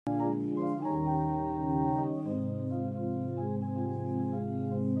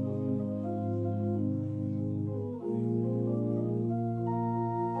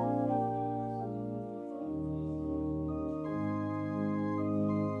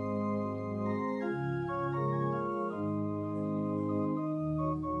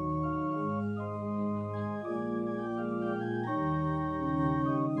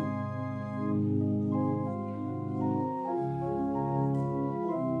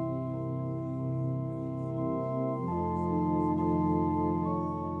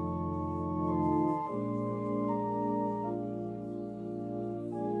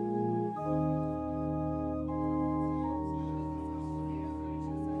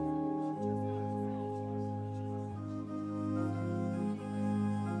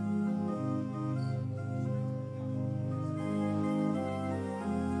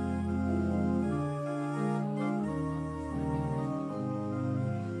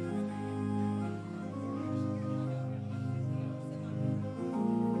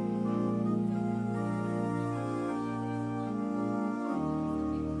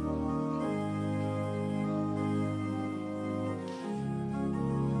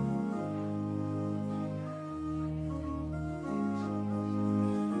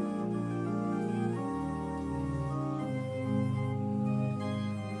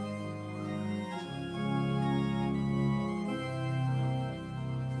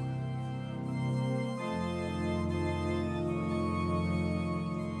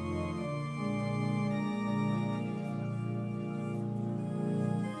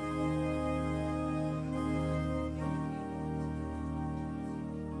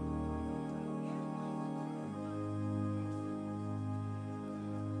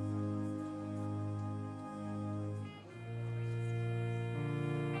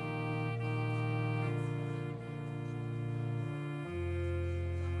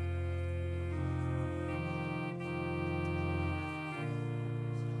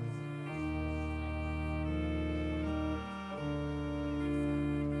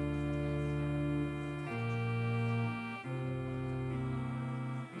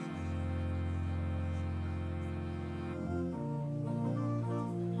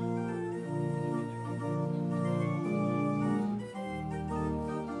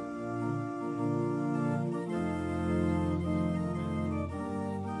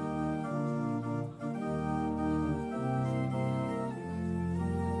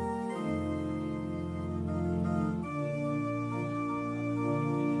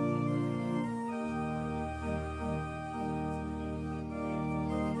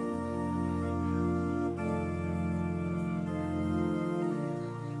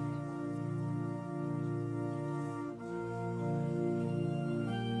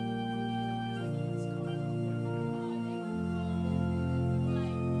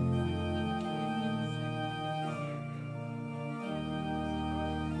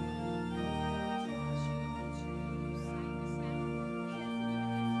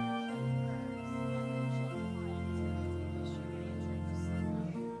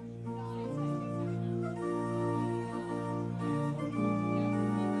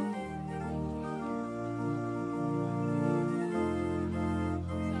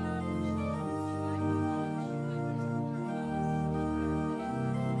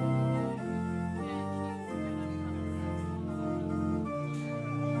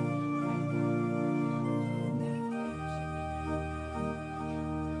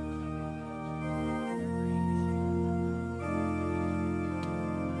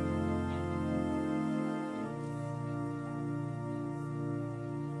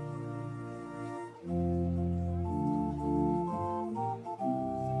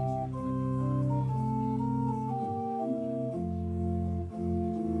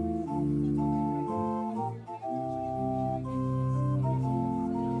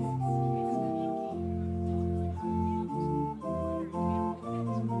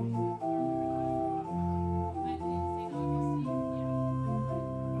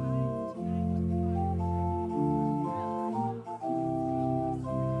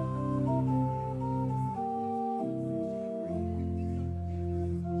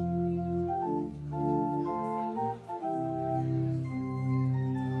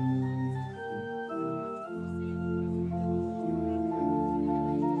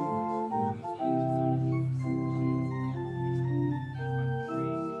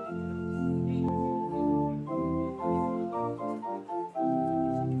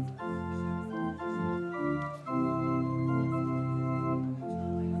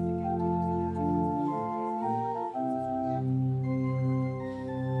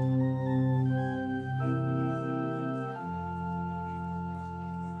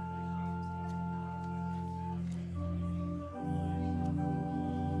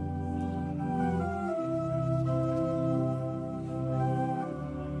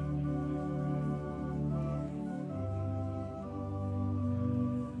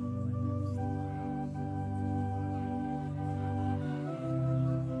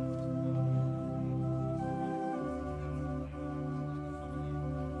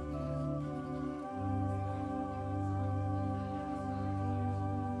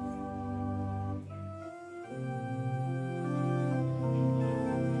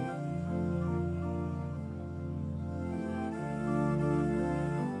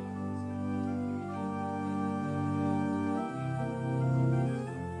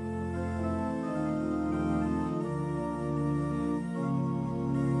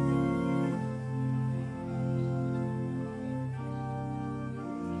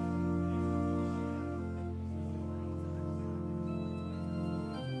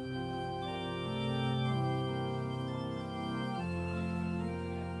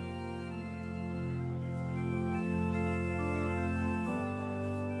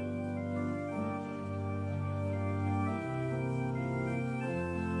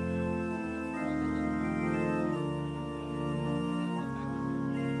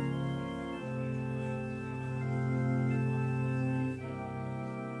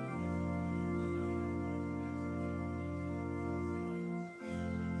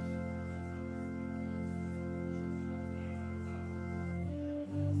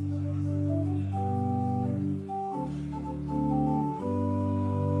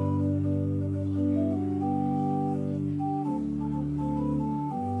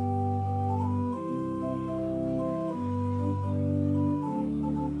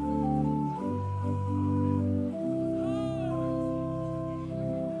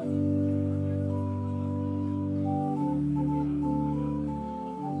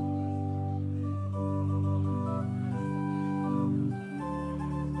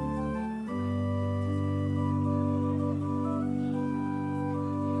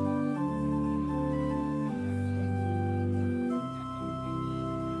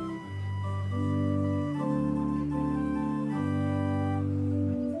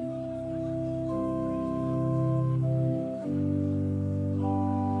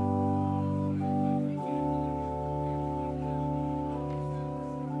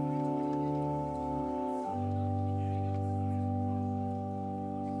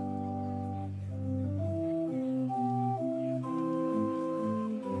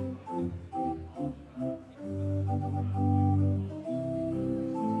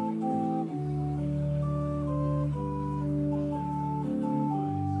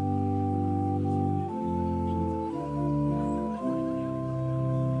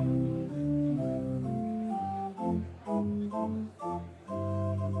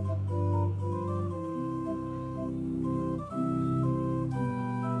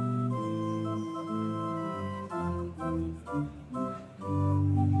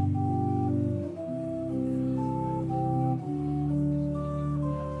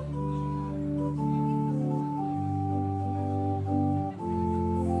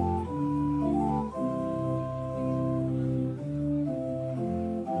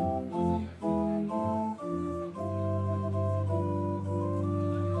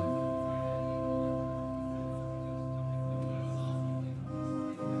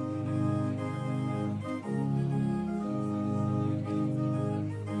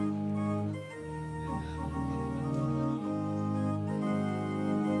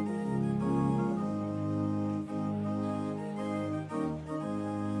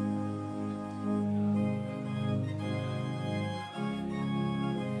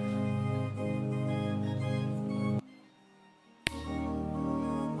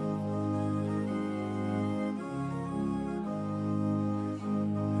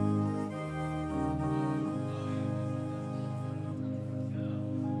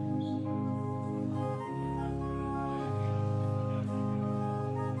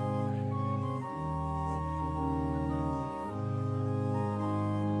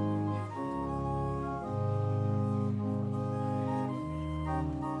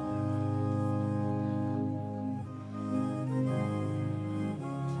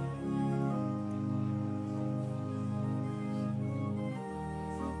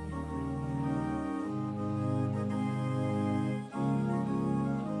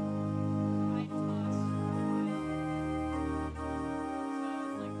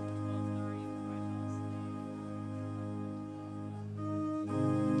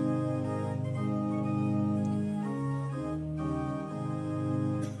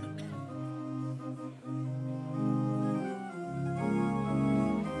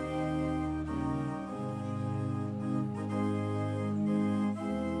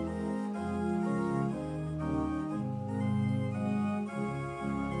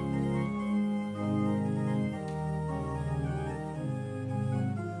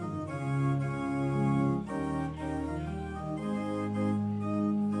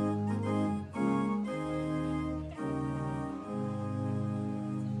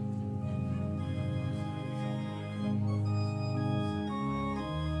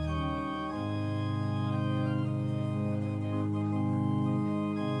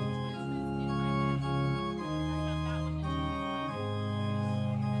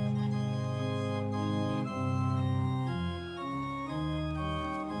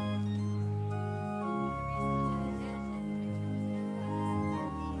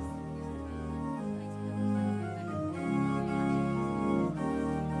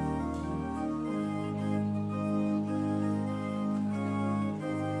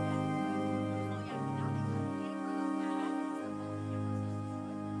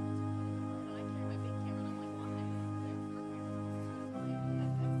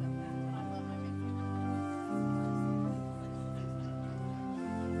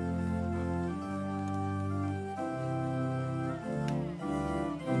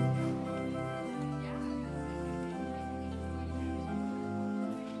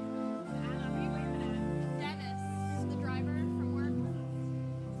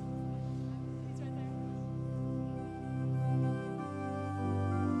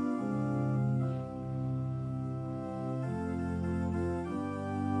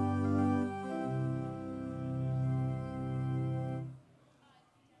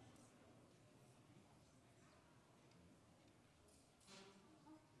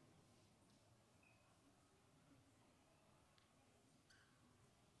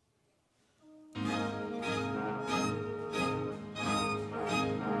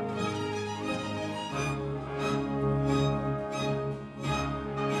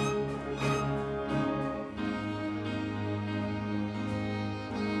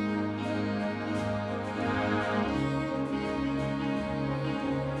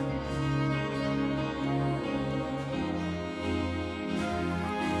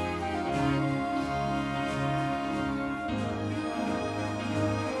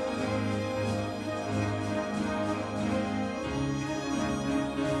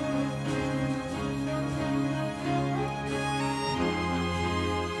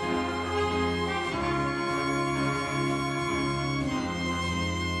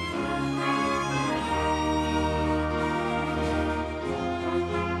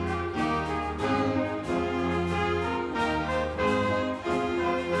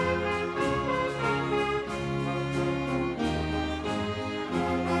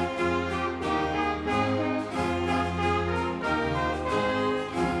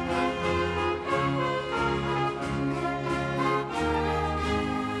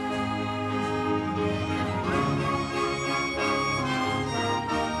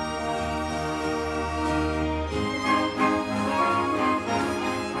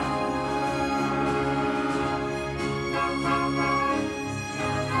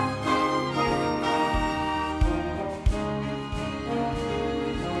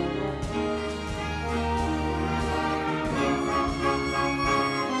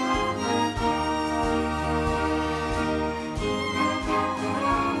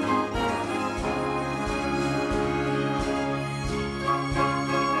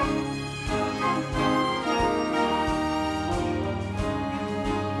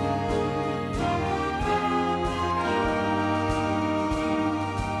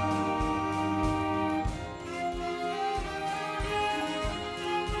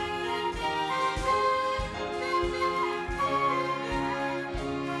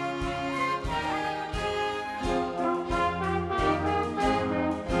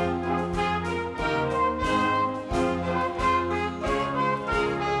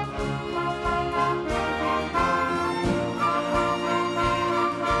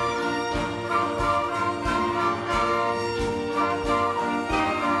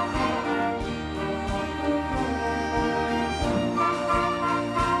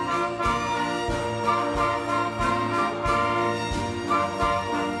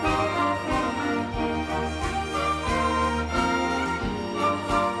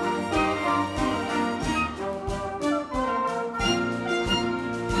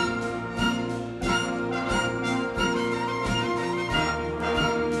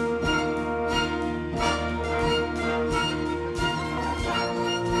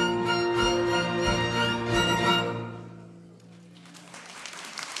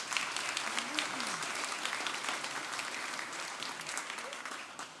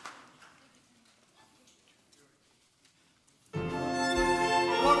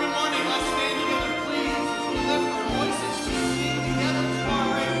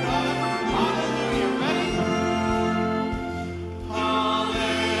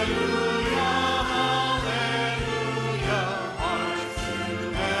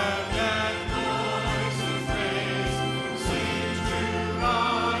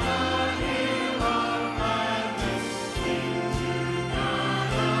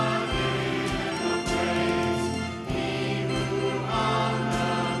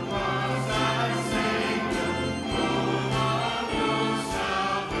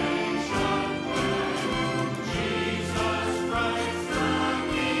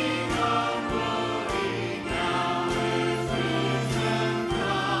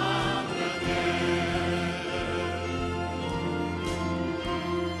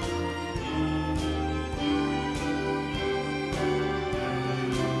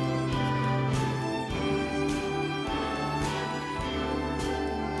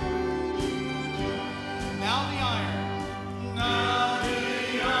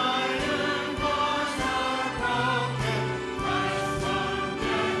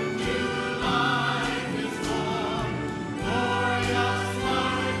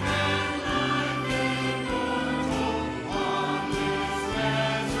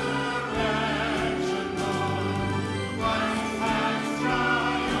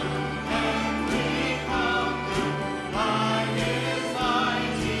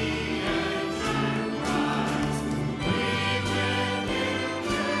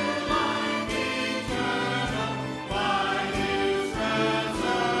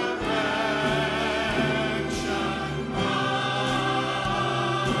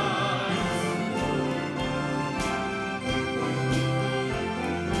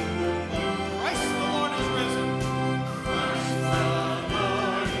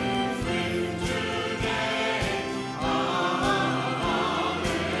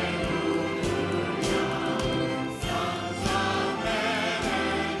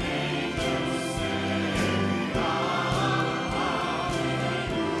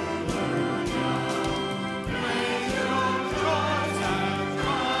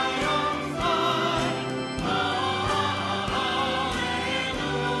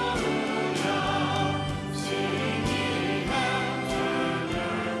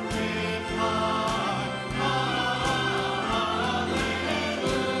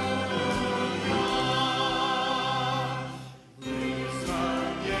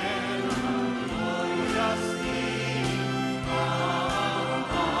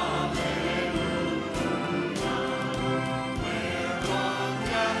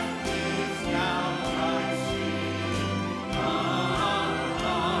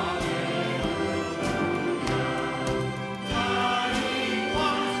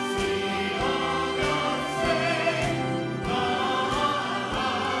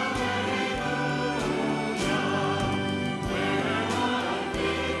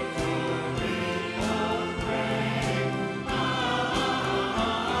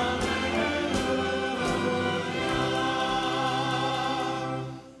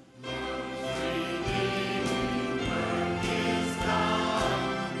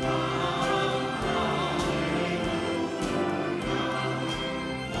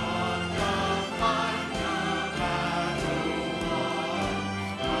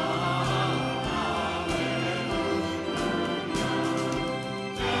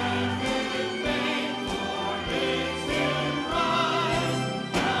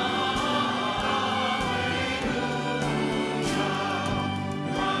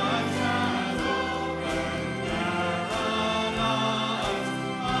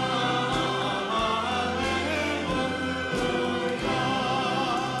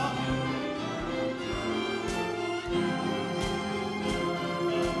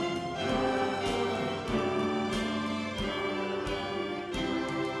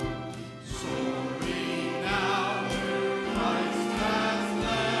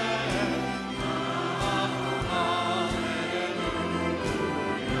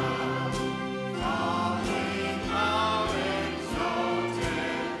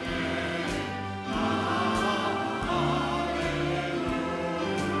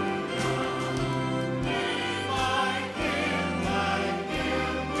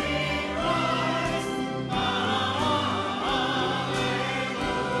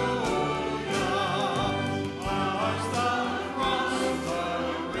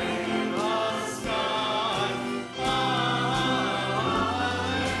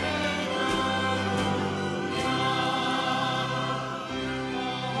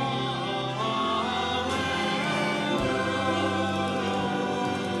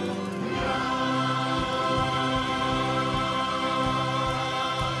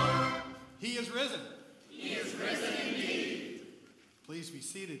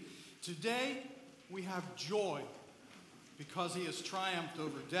seated. Today, we have joy because he has triumphed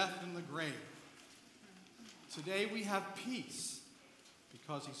over death and the grave. Today, we have peace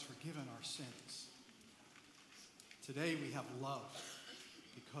because he's forgiven our sins. Today, we have love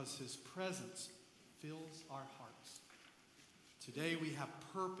because his presence fills our hearts. Today, we have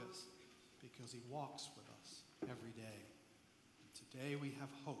purpose because he walks with us every day. And today, we have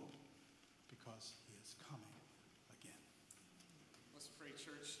hope because he is coming again. Let's pray,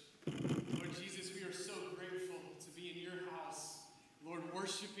 church. Lord Jesus, we are so grateful to be in your house, Lord,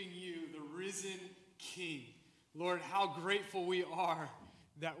 worshiping you, the risen King. Lord, how grateful we are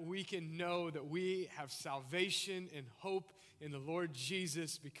that we can know that we have salvation and hope in the Lord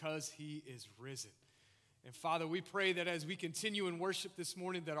Jesus because he is risen. And Father, we pray that as we continue in worship this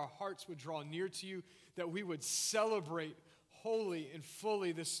morning, that our hearts would draw near to you, that we would celebrate wholly and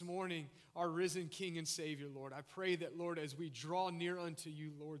fully this morning our risen King and Savior, Lord. I pray that, Lord, as we draw near unto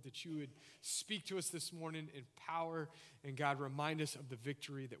you, Lord, that you would speak to us this morning in power, and God, remind us of the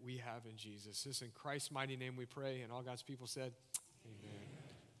victory that we have in Jesus. This in Christ's mighty name we pray, and all God's people said, amen.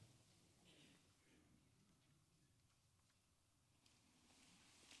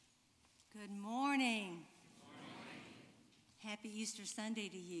 Good morning. Happy Easter Sunday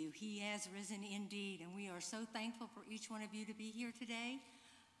to you. He has risen indeed, and we are so thankful for each one of you to be here today.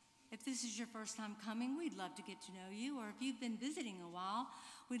 If this is your first time coming, we'd love to get to know you, or if you've been visiting a while,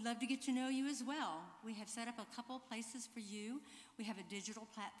 we'd love to get to know you as well. We have set up a couple of places for you. We have a digital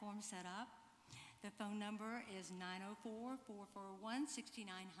platform set up. The phone number is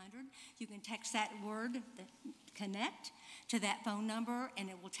 904-441-6900. You can text that word, connect, to that phone number, and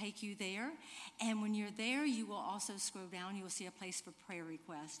it will take you there. And when you're there, you will also scroll down. You will see a place for prayer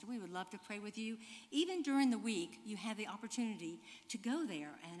requests. We would love to pray with you. Even during the week, you have the opportunity to go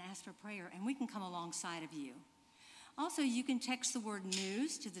there and ask for prayer, and we can come alongside of you. Also, you can text the word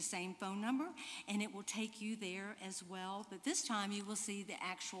news to the same phone number, and it will take you there as well. But this time, you will see the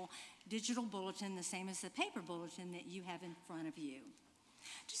actual digital bulletin, the same as the paper bulletin that you have in front of you.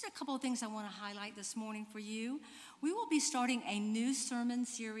 Just a couple of things I want to highlight this morning for you. We will be starting a new sermon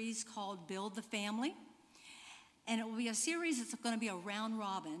series called Build the Family. And it will be a series that's going to be a round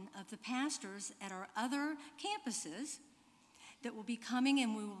robin of the pastors at our other campuses that will be coming,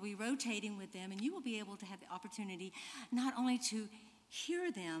 and we will be rotating with them, and you will be able to have the opportunity not only to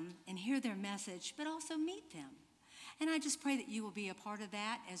hear them and hear their message, but also meet them. And I just pray that you will be a part of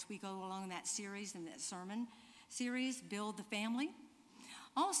that as we go along that series and that sermon series, Build the Family.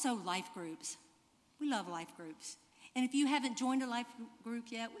 Also, life groups. We love life groups. And if you haven't joined a life group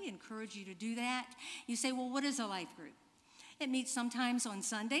yet, we encourage you to do that. You say, well, what is a life group? It meets sometimes on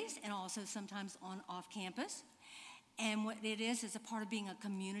Sundays and also sometimes on off campus. And what it is a part of being a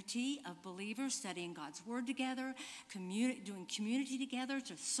community of believers studying God's Word together, doing community together,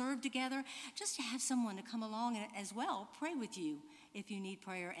 to serve together, just to have someone to come along and as well pray with you if you need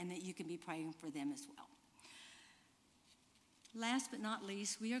prayer, and that you can be praying for them as well. Last but not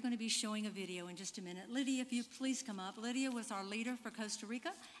least, we are going to be showing a video in just a minute. Lydia, if you please come up. Lydia was our leader for Costa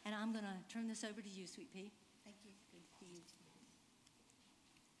Rica, and I'm going to turn this over to you, Sweet Pea. Thank you. Good to see you.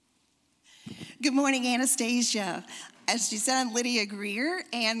 Good morning, Anastasia. As she said, I'm Lydia Greer,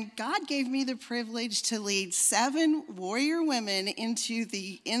 and God gave me the privilege to lead 7 warrior women into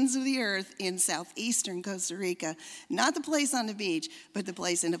the ends of the earth in southeastern Costa Rica. Not the place on the beach, but the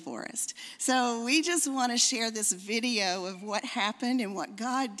place in the forest. So we just want to share this video of what happened and what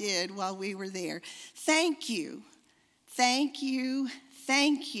God did while we were there. Thank you. Thank you.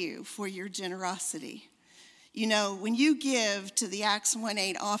 Thank you for your generosity. You know, when you give to the Acts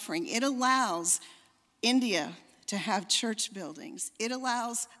 1:8 offering, it allows India to have church buildings. It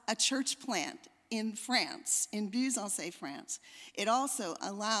allows a church plant in France, in Buzançais, France. It also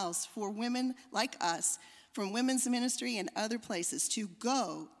allows for women like us from women's ministry and other places to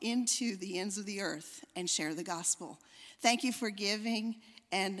go into the ends of the earth and share the gospel. Thank you for giving,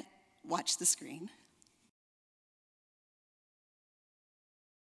 and watch the screen.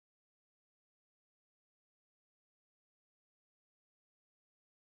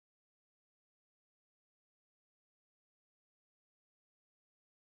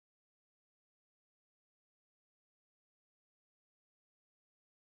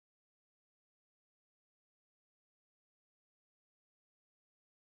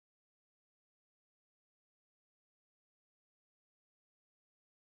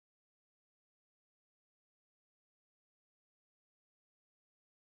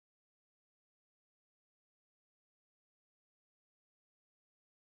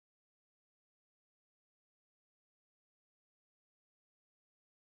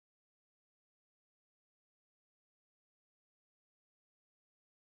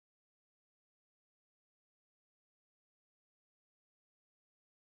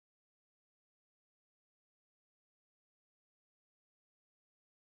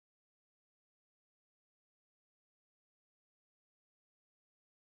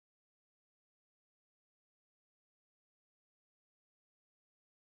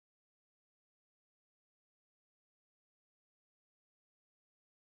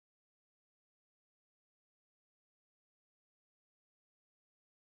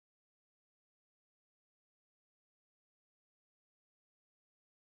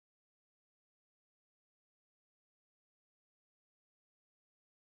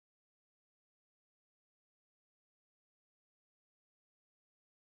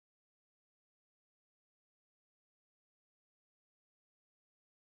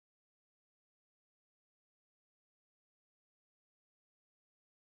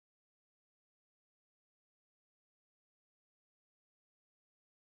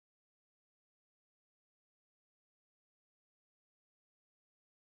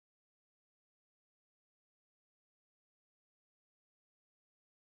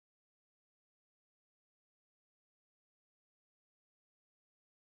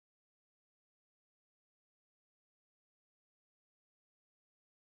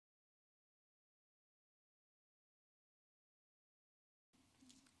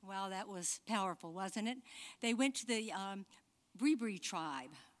 Wow, that was powerful, wasn't it? They went to the Bree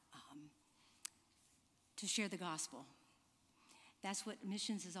tribe to share the gospel. That's what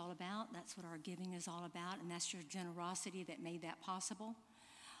missions is all about. That's what our giving is all about, and that's your generosity that made that possible.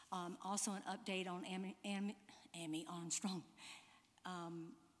 Also, an update on Amy Armstrong.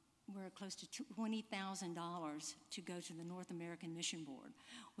 We're close to $20,000 to go to the North American Mission Board,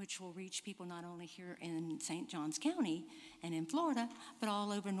 which will reach people not only here in St. Johns County and in Florida, but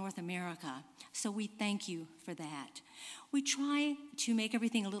all over North America. So we thank you for that. We try to make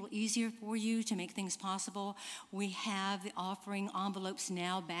everything a little easier for you, to make things possible. We have the offering envelopes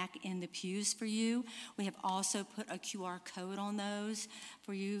now back in the pews for you. We have also put a QR code on those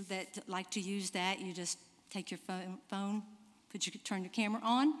for you that like to use that. You just take your phone, turn your camera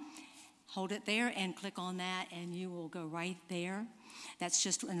on, hold it there, and click on that, and you will go right there. That's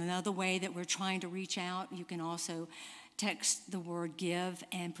just another way that we're trying to reach out. You can also text the word give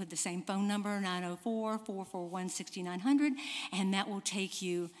and put the same phone number, 904-441-6900, and that will take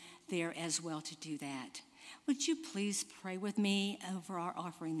you there as well to do that. Would you please pray with me over our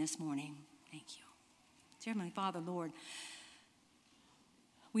offering this morning? Thank you. Dear Heavenly Father, Lord,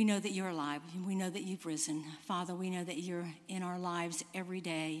 we know that you're alive. We know that you've risen. Father, we know that you're in our lives every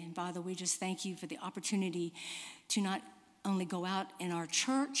day. And Father, we just thank you for the opportunity to not only go out in our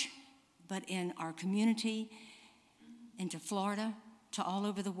church, but in our community, into Florida, to all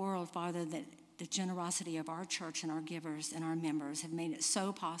over the world, Father, that the generosity of our church and our givers and our members have made it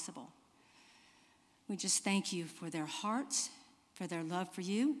so possible. We just thank you for their hearts, for their love for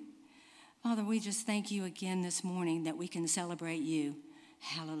you. Father, we just thank you again this morning that we can celebrate you.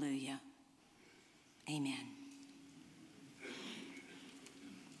 Hallelujah. Amen.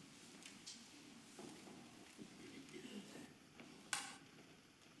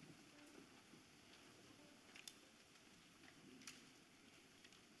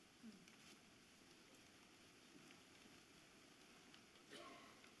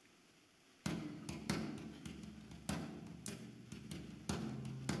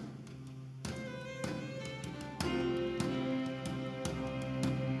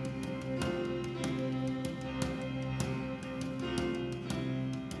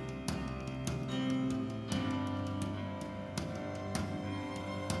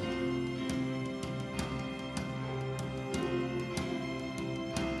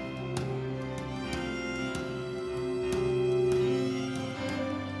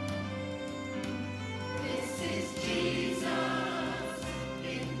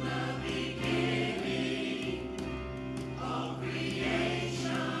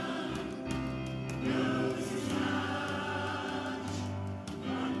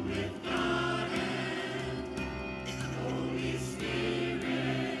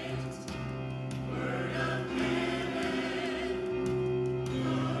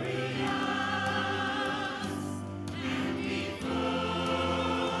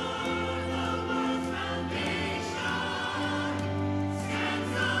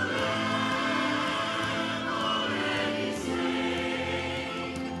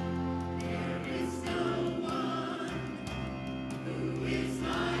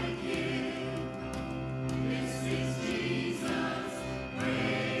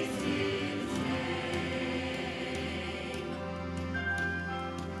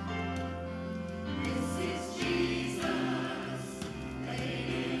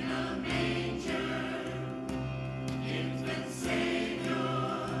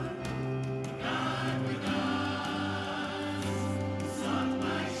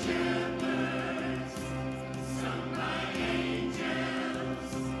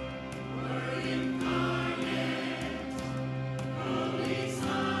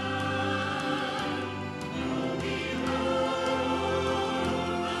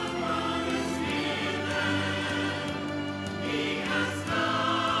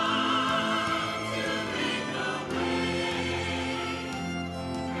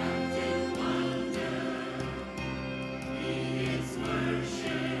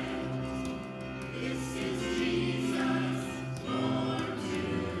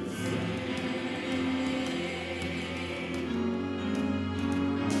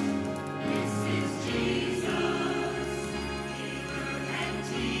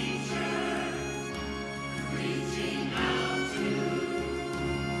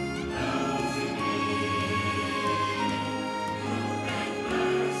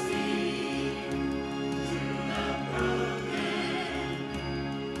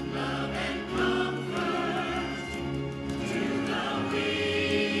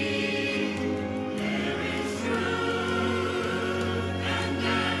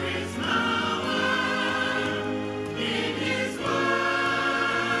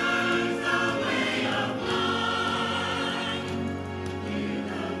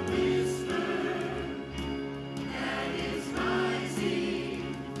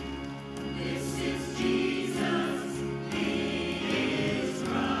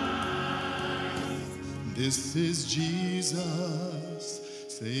 This is Jesus,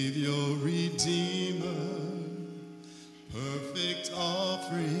 Savior, Redeemer, perfect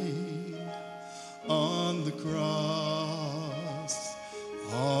offering on the cross.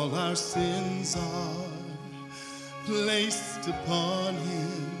 All our sins are placed upon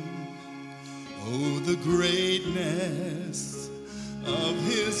him. Oh, the greatness of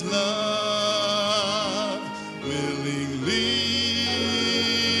his love. Willingly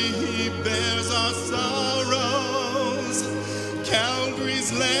he bears our sorrows.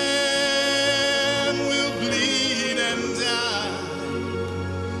 Calvary's Lamb will bleed and die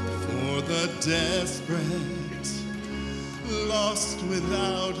for the desperate, lost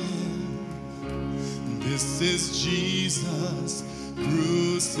without him. This is Jesus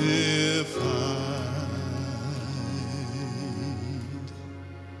crucified.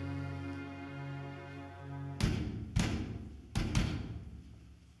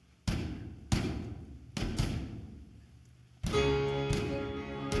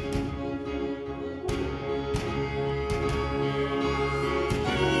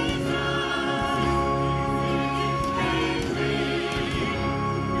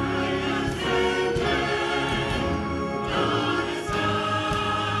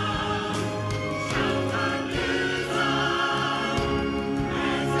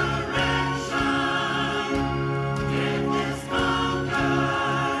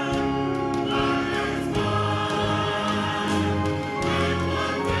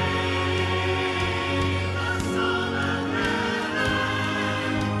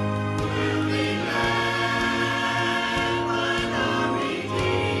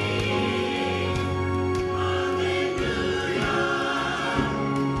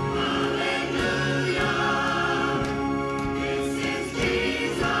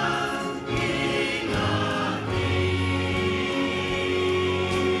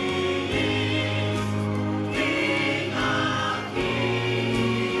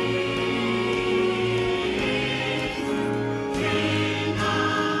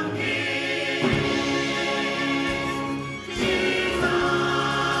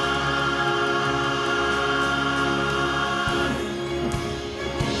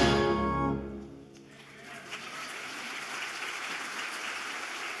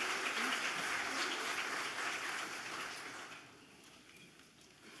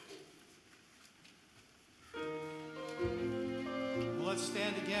 Let's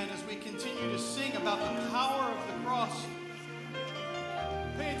stand again as we continue to sing about the power of the cross.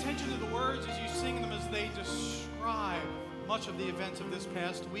 Pay attention to the words as you sing them as they describe much of the events of this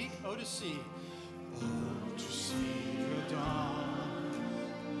past week. Oh, to see the dawn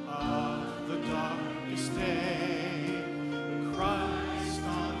of the darkest day, Christ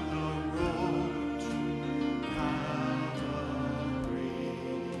on the road to Calvary,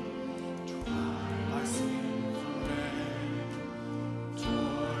 tried by sin for men,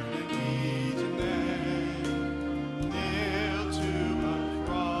 torn and beaten there, nailed to a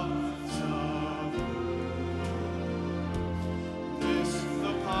cross of wood. This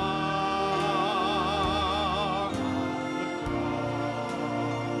the power of the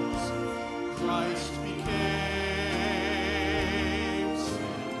cross. Christ became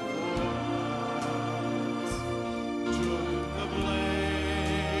sin for us, took the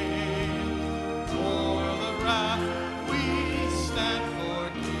blame, bore the wrath. We stand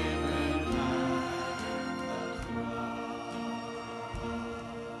forgiven at the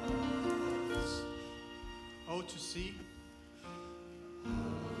cross. Oh, to see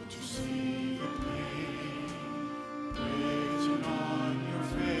the pain written on your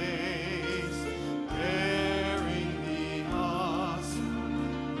face, bearing the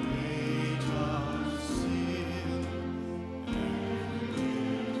awesome weight of sin.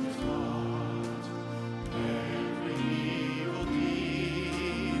 Every thought, every evil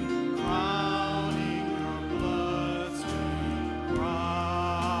deed, crowning your blood-stained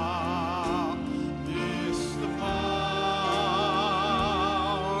brow. This the power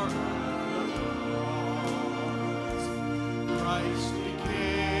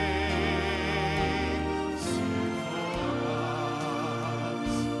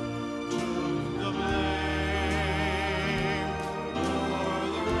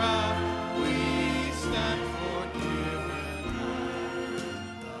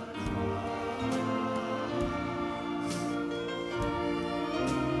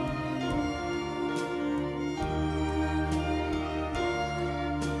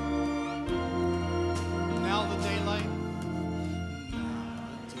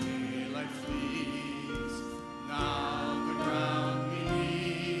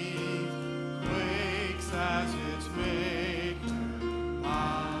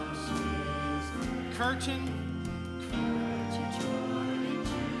curtain. Curtain torn in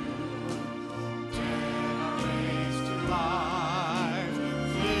two. Dead are raised to life.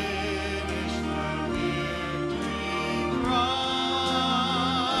 Finish the victory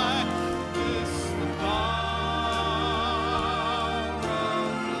cry. This the power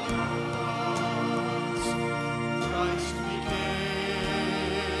of the cross. Christ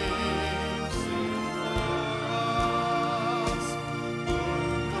became sin for us.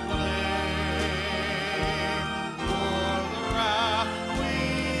 The blame for the wrath we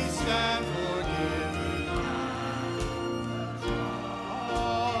stand forgiven at the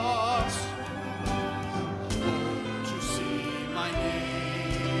cross. To see my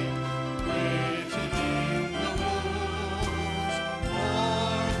name written in the wounds,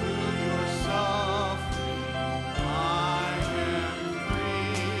 for through your suffering I am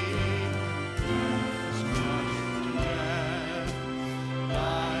free. Death is crushed to death,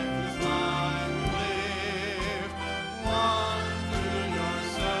 life is mine to live. One through your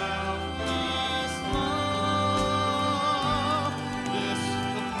selfless love. This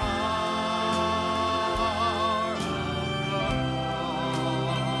the power of the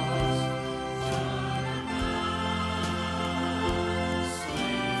cross.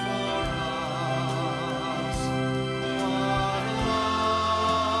 Slain for us. What a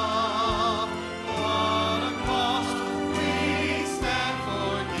love, what a cost. We stand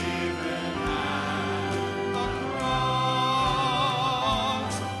forgiven at the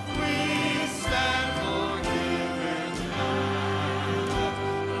cross. We stand forgiven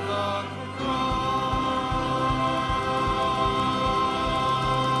at the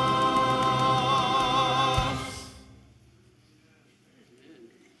cross.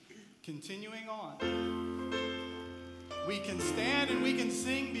 Continuing on. We can stand and we can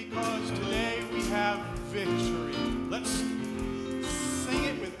sing because today we have victory. Let's sing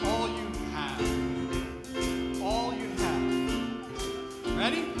it with all you have. All you have.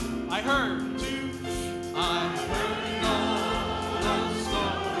 Ready? I heard two. I heard no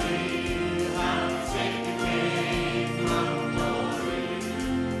story. How Satan came from glory.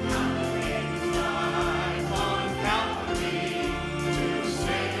 How he gave his life on Calvary to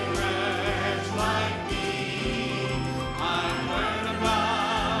save a wretch like me. I heard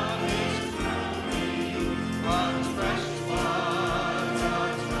about his glory, what his precious blood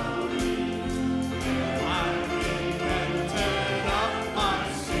has flowed. I repented of my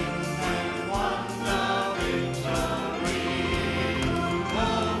sins and won the victory.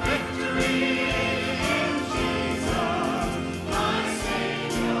 Oh, victory in Jesus, my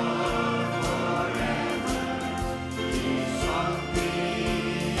Savior forever. He sought me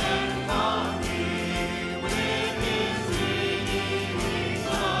and bought me with his redeeming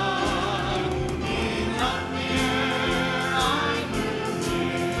blood. He loved me ere I knew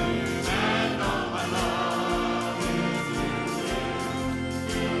him, and all my love is in him.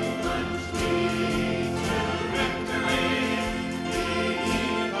 He plunged me to victory,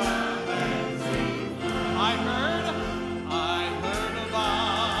 beneath the cleansing flood. I heard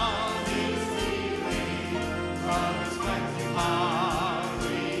about his healing, from his cleansing power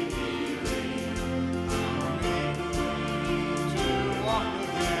revealing. To walk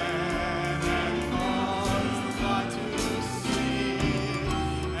again and cause the blind to see.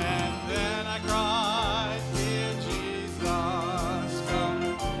 And then I cried, Dear Jesus, come,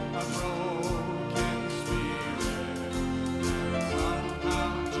 a broken spirit. Somehow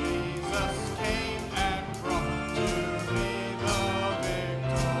Jesus came and brought to me the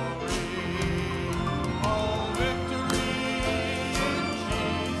victory. Oh, victory in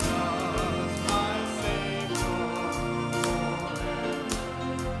Jesus, my Savior forever.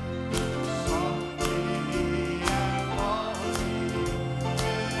 Sought me and bought me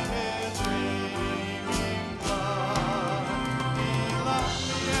with his redeeming blood. He loved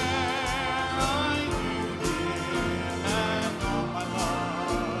me ere I knew him, and all my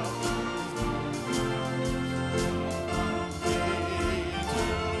love is to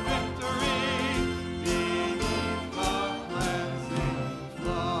victory beneath the cleansing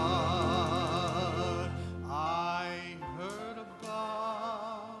flood. I heard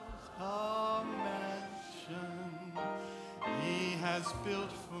about a mansion he has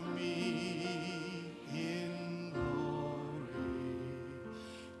built for me in glory.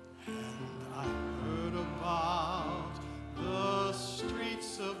 And I heard about the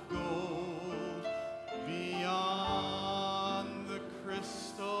streets of gold beyond the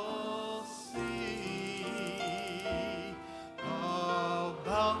crystal sea,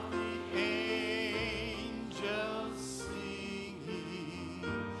 about the angels singing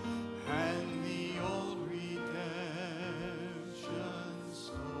and the old redemption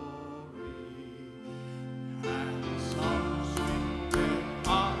story.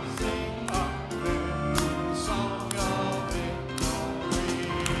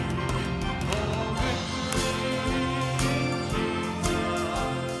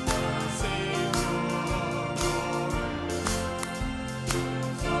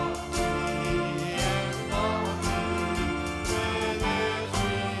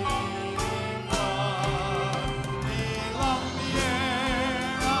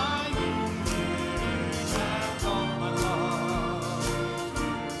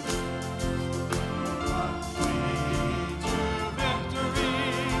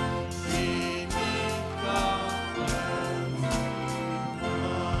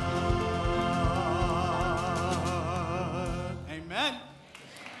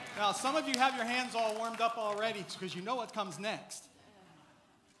 some of you have your hands all warmed up already because you know what comes next.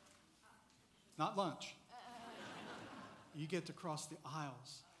 Not lunch. You get to cross the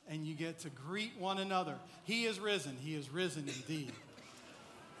aisles and you get to greet one another. He is risen. He is risen indeed.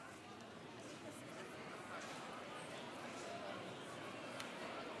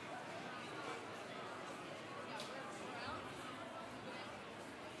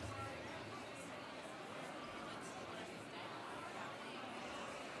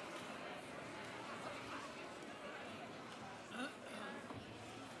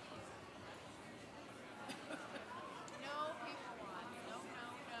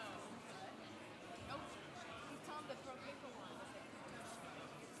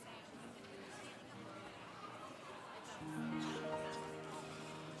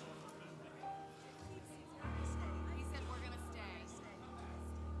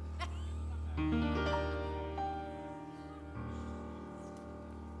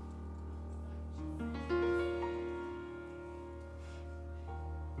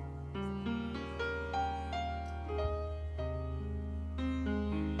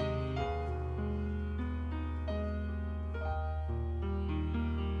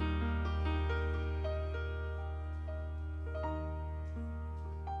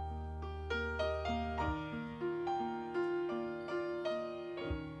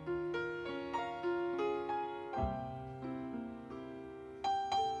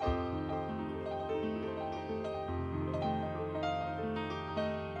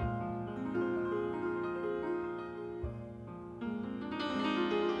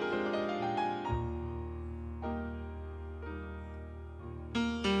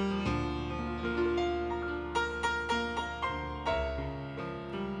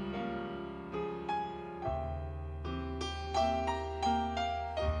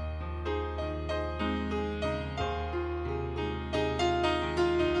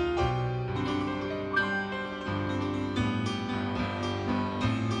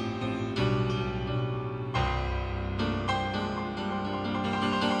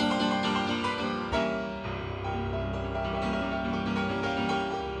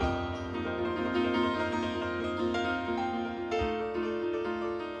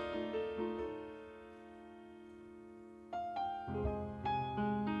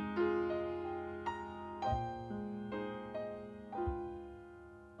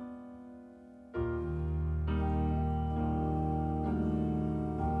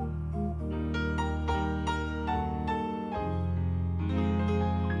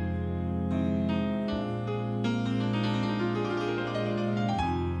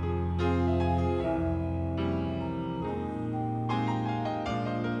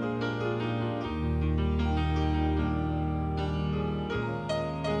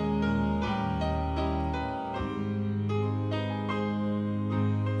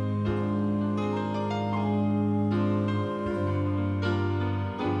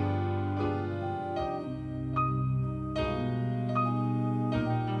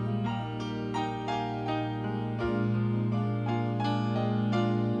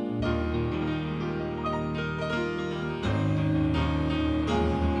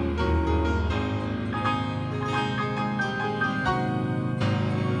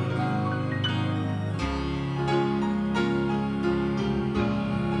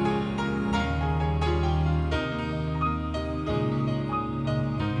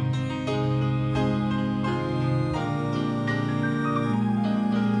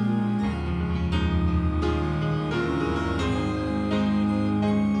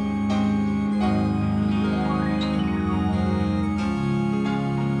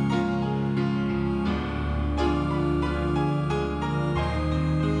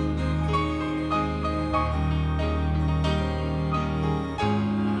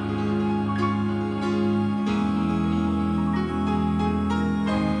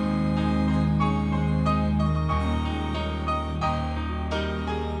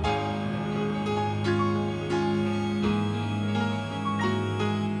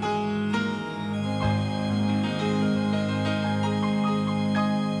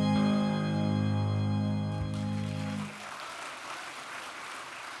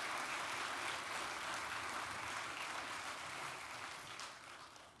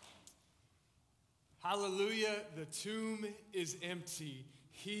 Hallelujah, the tomb is empty.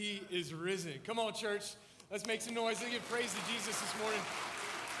 He is risen. Come on, church. Let's make some noise. Let's give praise to Jesus this morning.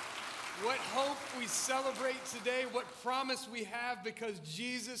 What hope we celebrate today, what promise we have because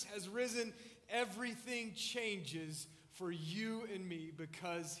Jesus has risen. Everything changes for you and me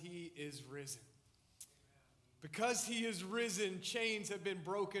because he is risen. Because he is risen, chains have been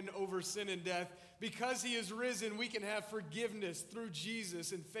broken over sin and death. Because he is risen, we can have forgiveness through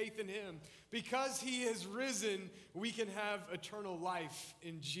Jesus and faith in him. Because he is risen, we can have eternal life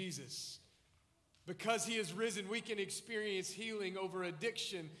in Jesus. Because he is risen, we can experience healing over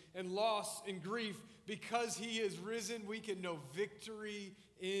addiction and loss and grief. Because he is risen, we can know victory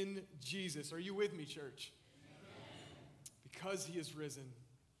in Jesus. Are you with me, church? Amen. Because he is risen,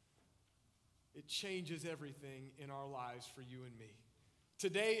 it changes everything in our lives for you and me.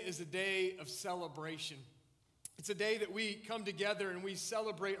 Today is a day of celebration. It's a day that we come together and we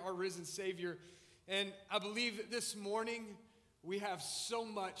celebrate our risen Savior. And I believe that this morning we have so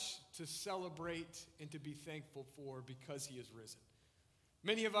much to celebrate and to be thankful for because he is risen.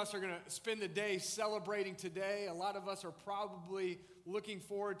 Many of us are going to spend the day celebrating today. A lot of us are probably looking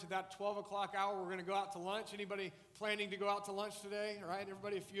forward to that 12 o'clock hour. We're going to go out to lunch. Anybody planning to go out to lunch today? All right,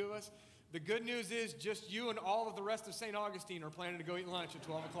 everybody, a few of us. The good news is just you and all of the rest of St. Augustine are planning to go eat lunch at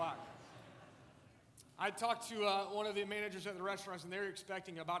 12 o'clock. I talked to one of the managers at the restaurants, and they're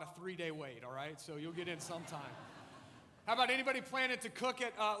expecting about a 3-day wait, all right? So you'll get in sometime. How about anybody planning to cook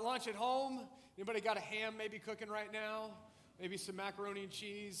at lunch at home? Anybody got a ham maybe cooking right now? Maybe some macaroni and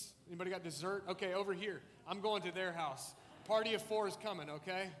cheese? Anybody got dessert? Okay, over here. I'm going to their house. Party of 4 is coming,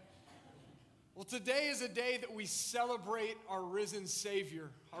 okay? Well, today is a day that we celebrate our risen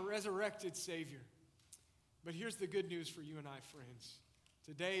Savior, our resurrected Savior. But here's the good news for you and I, friends.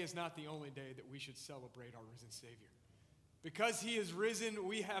 Today is not the only day that we should celebrate our risen Savior. Because he is risen,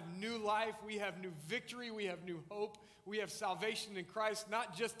 we have new life, we have new victory, we have new hope, we have salvation in Christ,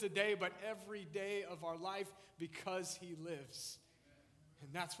 not just today, but every day of our life because he lives. And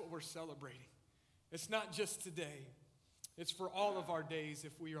that's what we're celebrating. It's not just today. It's for all of our days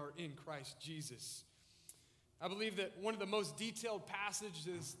if we are in Christ Jesus. I believe that one of the most detailed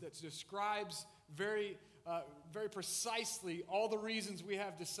passages that describes very precisely all the reasons we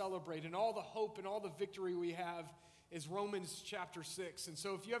have to celebrate and all the hope and all the victory we have is Romans chapter 6. And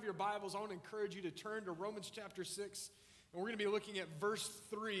so if you have your Bibles, I want to encourage you to turn to Romans chapter 6. And we're going to be looking at verse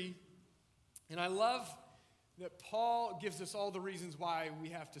 3. And I love that Paul gives us all the reasons why we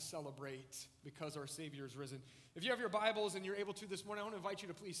have to celebrate because our Savior is risen. If you have your Bibles and you're able to this morning, I want to invite you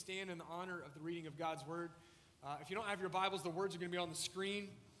to please stand in the honor of the reading of God's Word. If you don't have your Bibles, the words are going to be on the screen.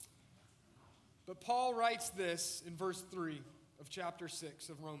 But Paul writes this in verse 3 of chapter 6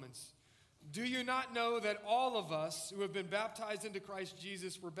 of Romans. Do you not know that all of us who have been baptized into Christ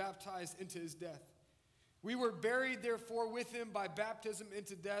Jesus were baptized into his death? We were buried, therefore, with him by baptism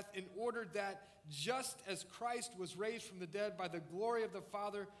into death, in order that just as Christ was raised from the dead by the glory of the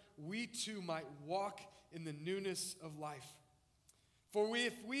Father, we too might walk in the newness of life. For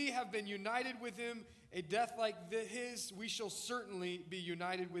if we have been united with him, a death like his, we shall certainly be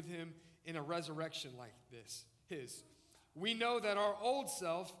united with him in a resurrection like his. We know that our old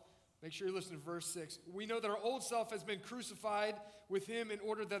self, make sure you listen to verse 6. We know that our old self has been crucified with him in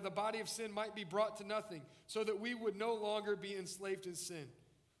order that the body of sin might be brought to nothing, so that we would no longer be enslaved to sin.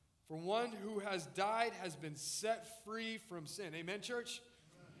 For one who has died has been set free from sin. Amen, church?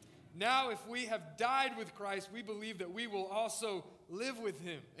 Now, if we have died with Christ, we believe that we will also live with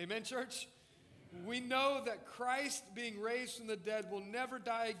him. Amen, church? We know that Christ, being raised from the dead, will never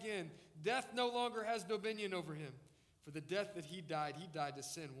die again. Death no longer has dominion over him. For the death that he died to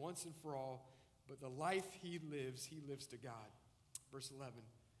sin once and for all. But the life he lives to God. Verse 11.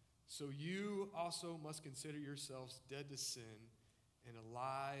 So you also must consider yourselves dead to sin and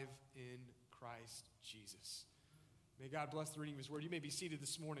alive in Christ Jesus. May God bless the reading of his word. You may be seated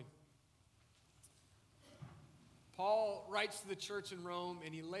this morning. Paul writes to the church in Rome,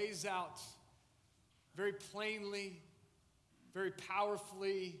 and he lays out very plainly, very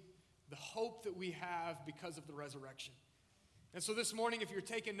powerfully, the hope that we have because of the resurrection. And so this morning, if you're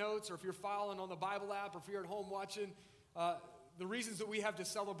taking notes or if you're following on the Bible app or if you're at home watching, the reasons that we have to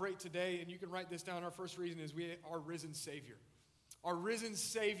celebrate today, and you can write this down, our first reason is our risen Savior. Our risen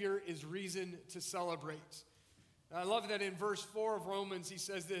Savior is reason to celebrate. I love that in verse 4 of Romans, he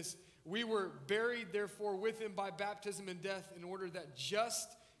says this, we were buried, therefore, with him by baptism in death, in order that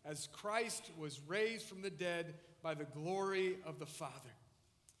just as Christ was raised from the dead by the glory of the Father.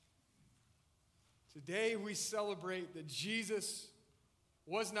 Today we celebrate that Jesus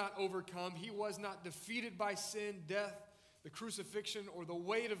was not overcome. He was not defeated by sin, death, the crucifixion, or the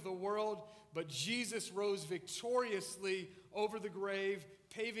weight of the world, but Jesus rose victoriously over the grave,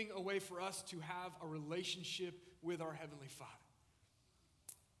 paving a way for us to have a relationship with our Heavenly Father.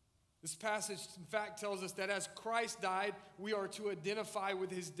 This passage, in fact, tells us that as Christ died, we are to identify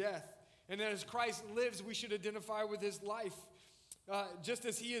with his death. And that as Christ lives, we should identify with his life. just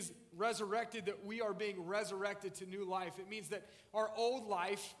as he is resurrected, that we are being resurrected to new life. It means that our old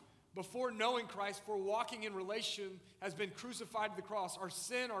life, before knowing Christ, before walking in relation, has been crucified to the cross. Our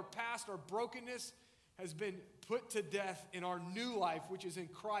sin, our past, our brokenness has been put to death, and our new life, which is in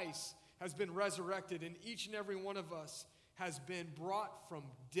Christ, has been resurrected. And each and every one of us has been brought from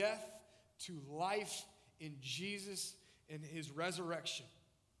death to life in Jesus and his resurrection.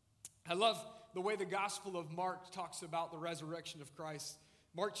 I love the way the Gospel of Mark talks about the resurrection of Christ.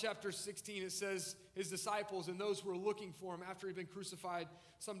 Mark chapter 16, it says, his disciples and those who were looking for him after he'd been crucified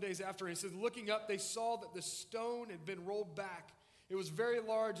some days after, and it says, looking up, they saw that the stone had been rolled back. It was very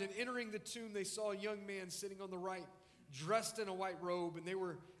large, and entering the tomb, they saw a young man sitting on the right, dressed in a white robe, and they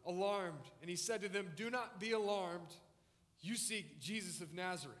were alarmed. And he said to them, do not be alarmed. You seek Jesus of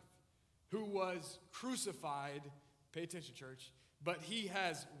Nazareth, who was crucified. Pay attention, church. But he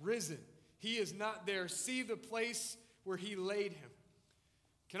has risen. He is not there. See the place where he laid him.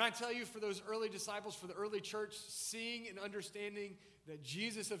 Can I tell you, for those early disciples, for the early church, seeing and understanding that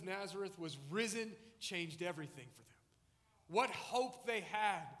Jesus of Nazareth was risen changed everything for them. What hope they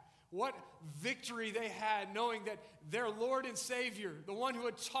had, what victory they had, knowing that their Lord and Savior, the one who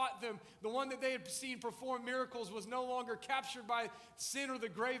had taught them, the one that they had seen perform miracles, was no longer captured by sin or the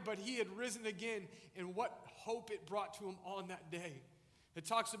grave, but he had risen again, and what hope it brought to them on that day. It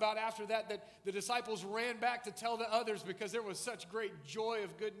talks about after that the disciples ran back to tell the others because there was such great joy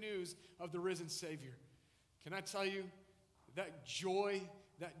of good news of the risen Savior. Can I tell you, that joy,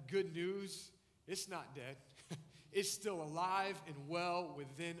 that good news, it's not dead. It's still alive and well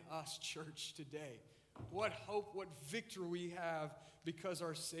within us, church, today. What hope, what victory we have because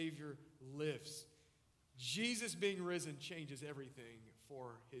our Savior lives. Jesus being risen changes everything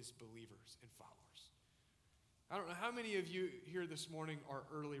for his believers and followers. I don't know how many of you here this morning are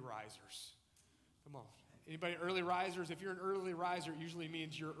early risers. Come on. Anybody early risers? If you're an early riser, it usually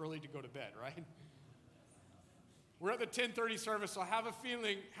means you're early to go to bed, right? We're at the 10:30 service, so I have a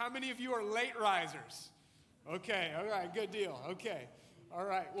feeling. How many of you are late risers? Okay, all right, good deal. Okay, all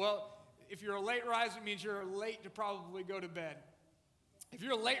right. Well, if you're a late riser, it means you're late to probably go to bed. If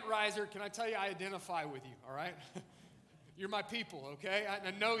you're a late riser, can I tell you I identify with you, all right? You're my people, okay? I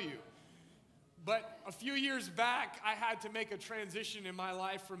know you. But a few years back, I had to make a transition in my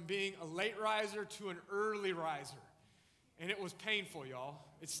life from being a late riser to an early riser. And it was painful, y'all.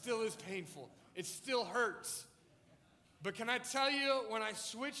 It still is painful. It still hurts. But can I tell you, when I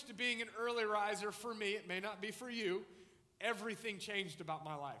switched to being an early riser, for me, it may not be for you, everything changed about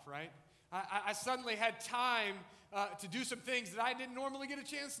my life, right? I suddenly had time to do some things that I didn't normally get a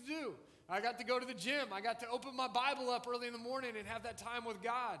chance to do. I got to go to the gym. I got to open my Bible up early in the morning and have that time with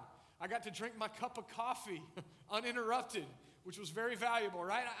God. I got to drink my cup of coffee uninterrupted, which was very valuable,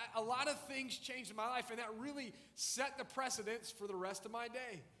 right? A lot of things changed in my life, and that really set the precedence for the rest of my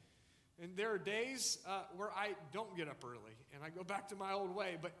day. And there are days where I don't get up early, and I go back to my old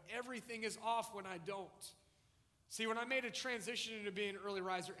way, but everything is off when I don't. See, when I made a transition into being an early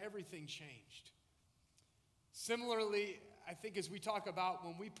riser, everything changed. Similarly, I think as we talk about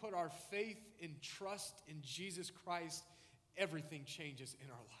when we put our faith and trust in Jesus Christ, everything changes in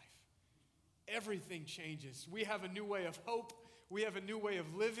our life. Everything changes. We have a new way of hope. We have a new way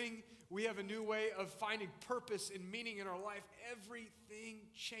of living. We have a new way of finding purpose and meaning in our life. Everything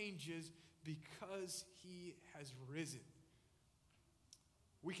changes because he has risen.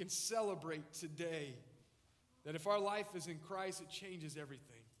 We can celebrate today that if our life is in Christ, it changes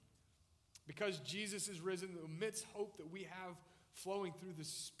everything. Because Jesus is risen, the immense hope that we have flowing through the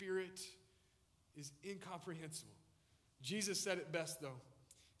Spirit is incomprehensible. Jesus said it best, though.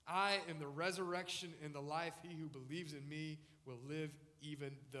 I am the resurrection and the life. He who believes in me will live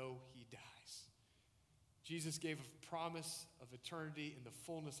even though he dies. Jesus gave a promise of eternity and the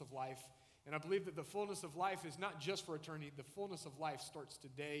fullness of life. And I believe that the fullness of life is not just for eternity. The fullness of life starts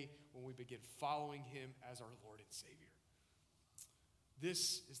today when we begin following him as our Lord and Savior.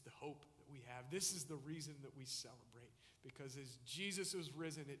 This is the hope that we have. This is the reason that we celebrate. Because as Jesus was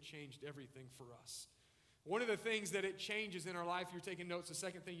risen, it changed everything for us. One of the things that it changes in our life, you're taking notes, the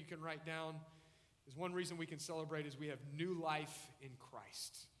second thing you can write down is one reason we can celebrate is we have new life in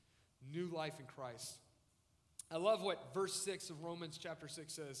Christ. New life in Christ. I love what verse 6 of Romans chapter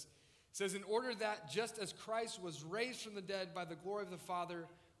 6 says. It says, in order that just as Christ was raised from the dead by the glory of the Father,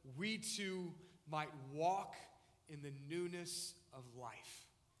 we too might walk in the newness of life.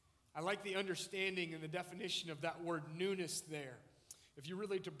 I like the understanding and the definition of that word newness there. If you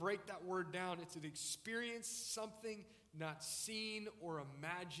really to break that word down, it's an experience, something not seen or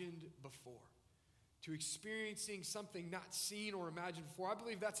imagined before. To experiencing something not seen or imagined before. I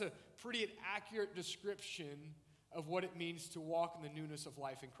believe that's a pretty accurate description of what it means to walk in the newness of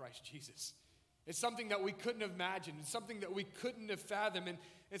life in Christ Jesus. It's something that we couldn't have imagined. It's something that we couldn't have fathomed.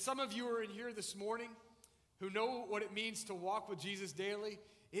 And some of you are in here this morning who know what it means to walk with Jesus daily.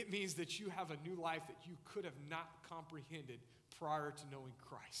 It means that you have a new life that you could have not comprehended prior to knowing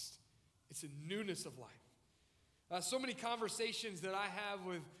Christ. It's a newness of life. So many conversations that I have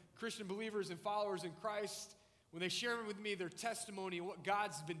with Christian believers and followers in Christ, when they share with me their testimony and what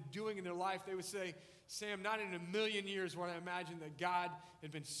God's been doing in their life, they would say, Sam, not in a million years would I imagine that God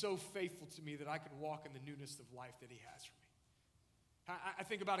had been so faithful to me that I could walk in the newness of life that he has for me. I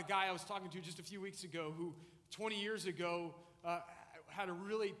think about a guy I was talking to just a few weeks ago who 20 years ago had a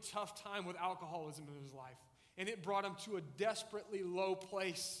really tough time with alcoholism in his life. And it brought him to a desperately low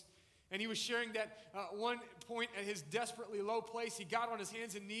place. And he was sharing that one point at his desperately low place, he got on his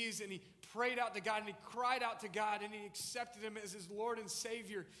hands and knees and he prayed out to God and he cried out to God and he accepted him as his Lord and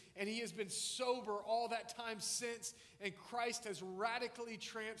Savior. And he has been sober all that time since. And Christ has radically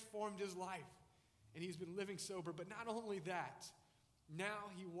transformed his life. And he's been living sober. But not only that, now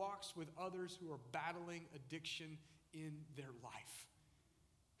he walks with others who are battling addiction in their life.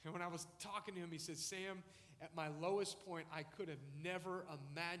 And when I was talking to him, he said, Sam, at my lowest point, I could have never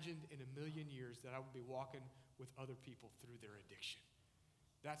imagined in a million years that I would be walking with other people through their addiction.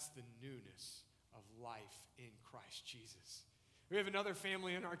 That's the newness of life in Christ Jesus. We have another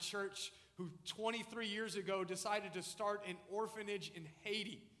family in our church who 23 years ago decided to start an orphanage in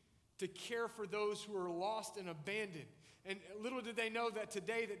Haiti to care for those who are lost and abandoned. And little did they know that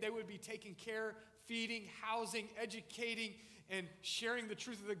today that they would be taking care, feeding, housing, educating, and sharing the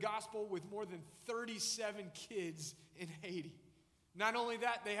truth of the gospel with more than 37 kids in Haiti. Not only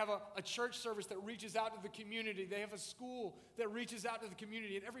that, they have a church service that reaches out to the community. They have a school that reaches out to the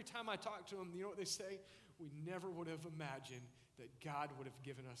community. And every time I talk to them, you know what they say? We never would have imagined that God would have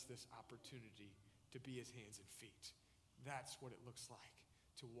given us this opportunity to be his hands and feet. That's what it looks like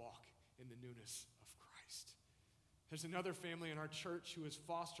to walk in the newness of Christ. There's another family in our church who has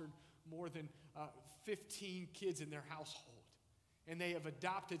fostered more than 15 kids in their household. And they have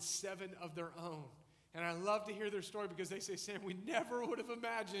adopted 7 of their own. And I love to hear their story because they say, Sam, we never would have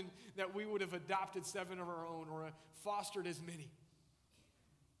imagined that we would have adopted 7 of our own or fostered as many.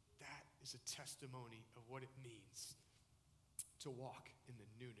 That is a testimony of what it means to walk in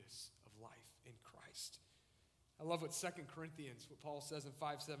the newness of life in Christ. I love what 2 Corinthians, what Paul says in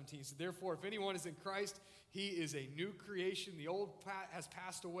 5:17. So therefore, if anyone is in Christ, he is a new creation. The old has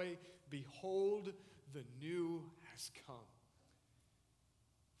passed away. Behold, the new has come.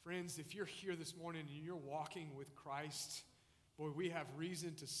 Friends, if you're here this morning and you're walking with Christ, boy, we have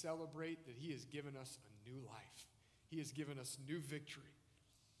reason to celebrate that he has given us a new life. He has given us new victory.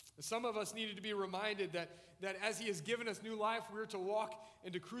 Some of us needed to be reminded that as he has given us new life, we're to walk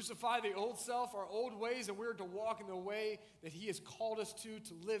and to crucify the old self, our old ways, and we're to walk in the way that he has called us to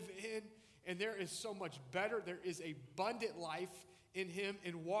live in. And there is so much better. There is abundant life in him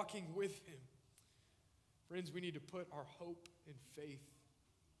and walking with him. Friends, we need to put our hope and faith,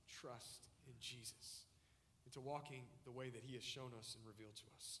 trust in Jesus, into walking the way that he has shown us and revealed to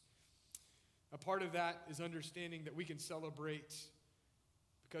us. A part of that is understanding that we can celebrate,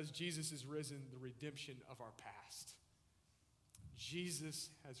 because Jesus is risen, the redemption of our past. Jesus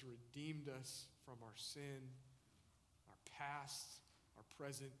has redeemed us from our sin, our past, our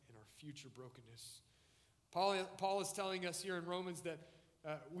present, and our future brokenness. Paul is telling us here in Romans that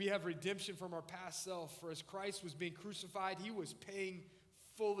we have redemption from our past self. For as Christ was being crucified, he was paying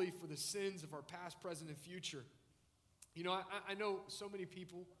fully for the sins of our past, present, and future. You know, I know so many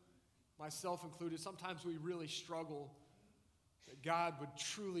people, myself included, sometimes we really struggle that God would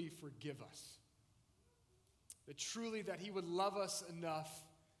truly forgive us. That he would love us enough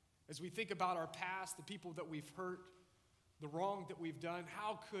as we think about our past, the people that we've hurt, the wrong that we've done.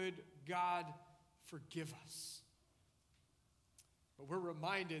 How could God forgive us? But we're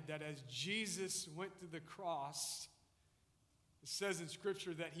reminded that as Jesus went to the cross, it says in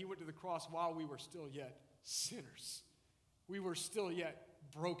Scripture that he went to the cross while we were still yet sinners. We were still yet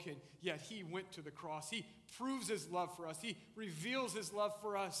broken, yet he went to the cross. He proves his love for us. He reveals his love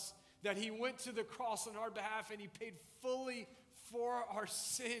for us, that he went to the cross on our behalf and he paid fully for our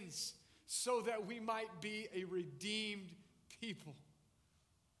sins so that we might be a redeemed people.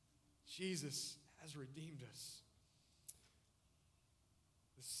 Jesus has redeemed us.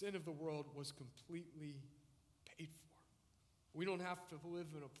 The sin of the world was completely paid for. We don't have to live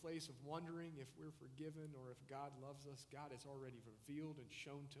in a place of wondering if we're forgiven or if God loves us. God has already revealed and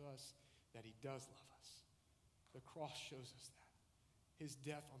shown to us that he does love us. The cross shows us that. His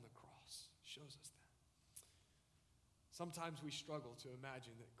death on the cross shows us that. Sometimes we struggle to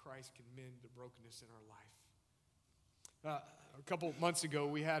imagine that Christ can mend the brokenness in our life. A couple months ago,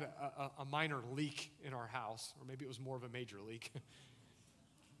 we had a minor leak in our house, or maybe it was more of a major leak.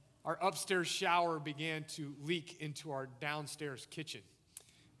 Our upstairs shower began to leak into our downstairs kitchen.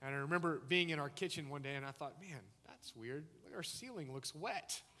 And I remember being in our kitchen one day, and I thought, man, that's weird. Our ceiling looks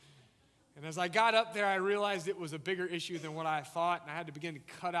wet. And as I got up there, I realized it was a bigger issue than what I thought, and I had to begin to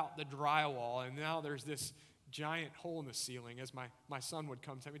cut out the drywall. And now there's this giant hole in the ceiling, as my son would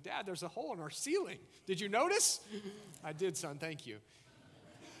come tell me, Dad, there's a hole in our ceiling. Did you notice? I did, son, thank you.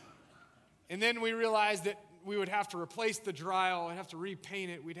 And then we realized that we would have to replace the drywall, we'd have to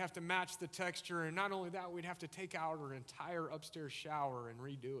repaint it, we'd have to match the texture, and not only that, we'd have to take out our entire upstairs shower and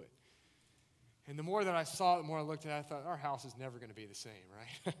redo it. And the more that I saw it, the more I looked at it, I thought, our house is never going to be the same,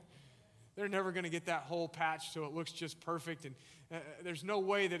 right? They're never going to get that hole patched so it looks just perfect, and there's no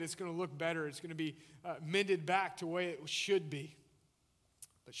way that it's going to look better. It's going to be mended back to the way it should be.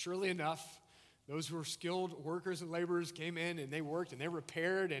 But surely enough, those who were skilled workers and laborers came in, and they worked, and they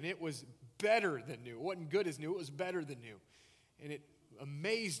repaired, and it was better than new. It wasn't good as new, it was better than new. And it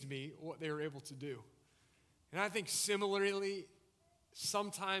amazed me what they were able to do. And I think similarly,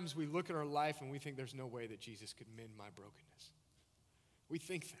 sometimes we look at our life and we think there's no way that Jesus could mend my brokenness. We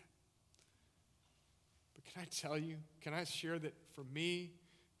think that. But can I tell you, can I share that for me,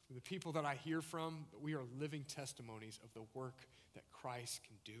 for the people that I hear from, that we are living testimonies of the work that Christ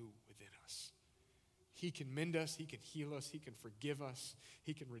can do within us. He can mend us, He can heal us, He can forgive us,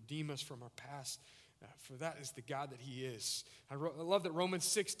 He can redeem us from our past. For that is the God that He is. I love that Romans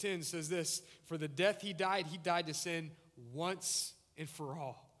 6:10 says this, for the death He died to sin once and for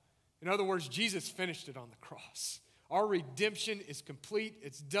all. In other words, Jesus finished it on the cross. Our redemption is complete.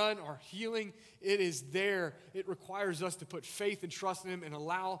 It's done. Our healing, it is there. It requires us to put faith and trust in Him and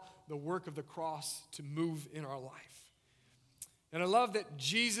allow the work of the cross to move in our life. And I love that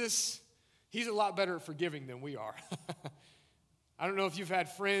Jesus, He's a lot better at forgiving than we are. I don't know if you've had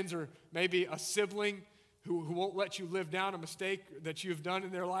friends or maybe a sibling who won't let you live down a mistake that you've done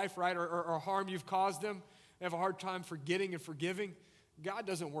in their life, right, or harm you've caused them. They have a hard time forgetting and forgiving. God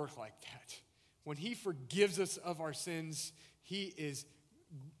doesn't work like that. When He forgives us of our sins, He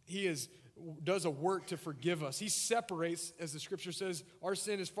does a work to forgive us. He separates, as the scripture says, our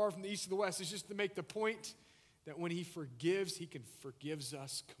sin is far from the east to the west. It's just to make the point that when He forgives, He forgives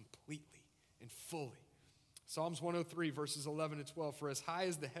us completely and fully. Psalms 103, verses 11 and 12, for as high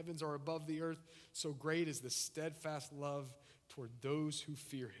as the heavens are above the earth, so great is the steadfast love toward those who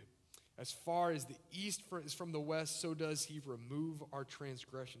fear Him. As far as the east is from the west, so does He remove our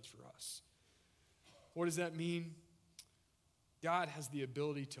transgressions for us. What does that mean? God has the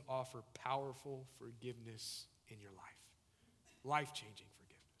ability to offer powerful forgiveness in your life. Life-changing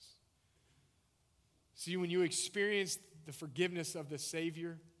forgiveness. See, when you experience the forgiveness of the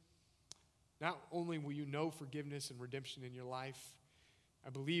Savior, not only will you know forgiveness and redemption in your life, I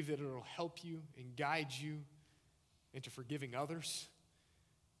believe that it will help you and guide you into forgiving others.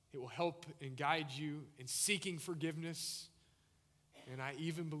 It will help and guide you in seeking forgiveness. And I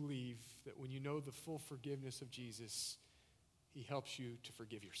even believe that when you know the full forgiveness of Jesus, He helps you to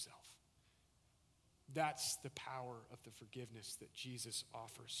forgive yourself. That's the power of the forgiveness that Jesus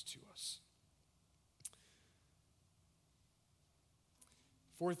offers to us.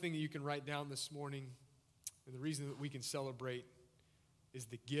 Fourth thing that you can write down this morning, and the reason that we can celebrate, is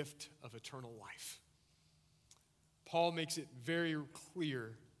the gift of eternal life. Paul makes it very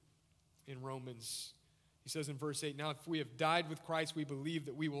clear in Romans. He says in verse 8, now if we have died with Christ, we believe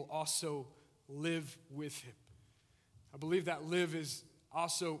that we will also live with Him. I believe that live is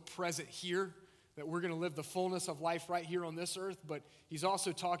also present here, that we're going to live the fullness of life right here on this earth, but he's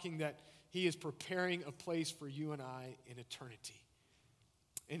also talking that He is preparing a place for you and I in eternity.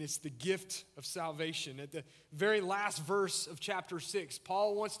 And it's the gift of salvation. At the very last verse of chapter 6,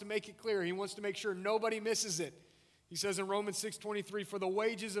 Paul wants to make it clear. He wants to make sure nobody misses it. He says in Romans 6:23, for the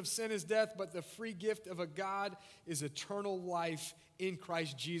wages of sin is death, but the free gift of a God is eternal life in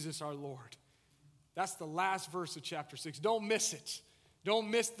Christ Jesus our Lord. That's the last verse of chapter 6. Don't miss it. Don't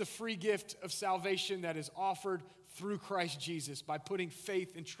miss the free gift of salvation that is offered through Christ Jesus by putting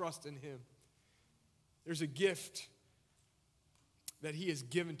faith and trust in Him. There's a gift that He has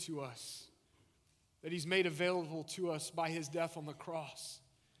given to us, that He's made available to us by His death on the cross.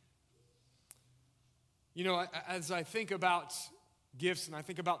 You know, as I think about gifts and I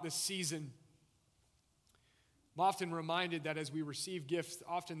think about this season, I'm often reminded that as we receive gifts,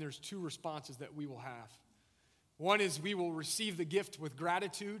 often there's two responses that we will have. One is we will receive the gift with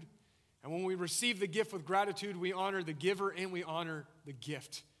gratitude, and when we receive the gift with gratitude, we honor the giver and we honor the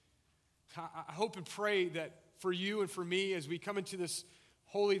gift. I hope and pray that for you and for me, as we come into this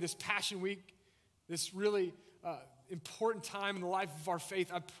Passion Week, this really important time in the life of our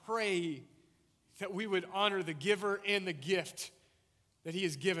faith, I pray that we would honor the giver and the gift that he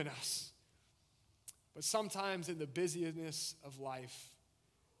has given us. But sometimes in the busyness of life,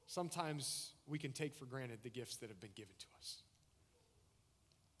 sometimes we can take for granted the gifts that have been given to us.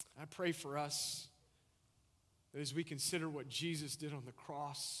 I pray for us that as we consider what Jesus did on the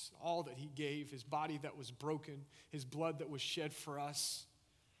cross, all that he gave, his body that was broken, his blood that was shed for us,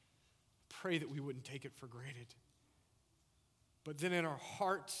 pray that we wouldn't take it for granted. But then in our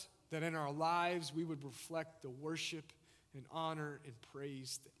heart, that in our lives, we would reflect the worship and honor and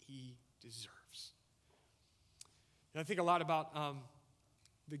praise that he deserves. And I think a lot about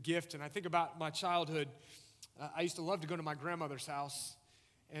the gift, and I think about my childhood. I used to love to go to my grandmother's house,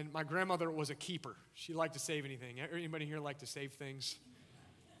 and my grandmother was a keeper. She liked to save anything. Anybody here like to save things?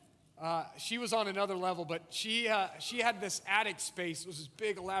 She was on another level, but she had this attic space. It was this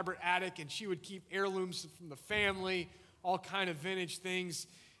big, elaborate attic, and she would keep heirlooms from the family, all kind of vintage things.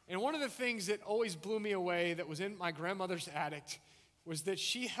 And one of the things that always blew me away that was in my grandmother's attic was that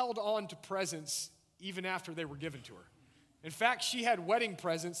she held on to presents even after they were given to her. In fact, she had wedding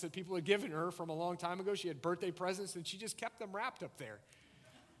presents that people had given her from a long time ago. She had birthday presents, and she just kept them wrapped up there.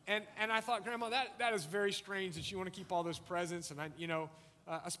 And I thought, Grandma, that is very strange that you want to keep all those presents. And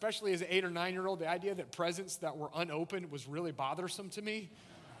especially as an 8 or 9 year old, the idea that presents that were unopened was really bothersome to me.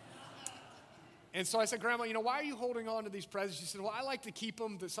 And so I said, Grandma, why are you holding on to these presents? She said, well, I like to keep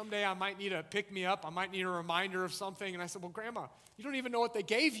them that someday I might need a pick-me-up. I might need a reminder of something. And I said, well, Grandma, you don't even know what they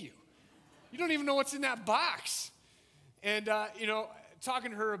gave you. You don't even know what's in that box. And,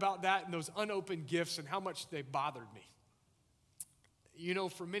 talking to her about that and those unopened gifts and how much they bothered me.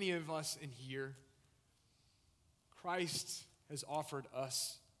 For many of us in here, Christ has offered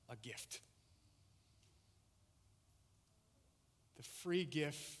us a gift. The free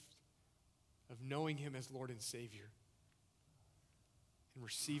gift of knowing him as Lord and Savior and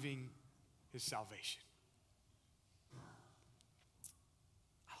receiving his salvation. I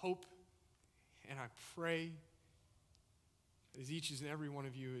hope and I pray that as each and every one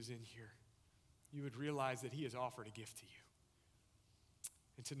of you is in here, you would realize that he has offered a gift to you.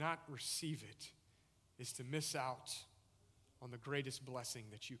 And to not receive it is to miss out on the greatest blessing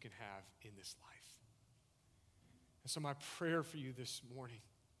that you can have in this life. And so my prayer for you this morning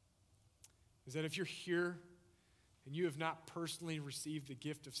is that if you're here and you have not personally received the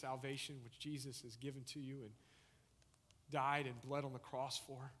gift of salvation, which Jesus has given to you and died and bled on the cross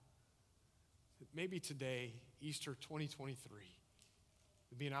for, that maybe today, Easter 2023,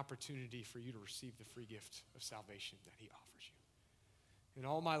 would be an opportunity for you to receive the free gift of salvation that he offers you. In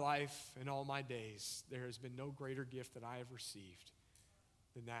all my life, in all my days, there has been no greater gift that I have received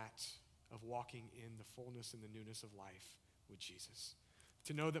than that of walking in the fullness and the newness of life with Jesus.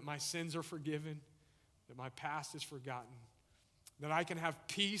 To know that my sins are forgiven, that my past is forgotten, that I can have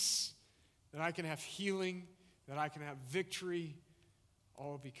peace, that I can have healing, that I can have victory,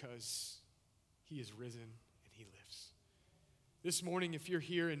 all because he is risen and he lives. This morning, if you're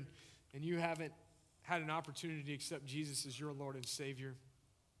here and you haven't had an opportunity to accept Jesus as your Lord and Savior,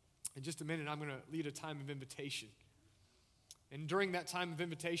 in just a minute, I'm going to lead a time of invitation. And during that time of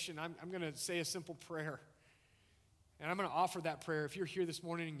invitation, I'm going to say a simple prayer. And I'm going to offer that prayer. If you're here this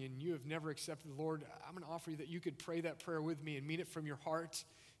morning and you have never accepted the Lord, I'm going to offer you that you could pray that prayer with me and mean it from your heart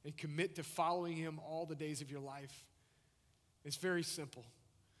and commit to following him all the days of your life. It's very simple.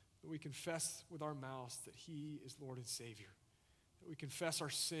 That we confess with our mouths that he is Lord and Savior. That we confess our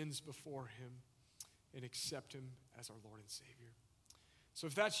sins before him and accept him as our Lord and Savior. So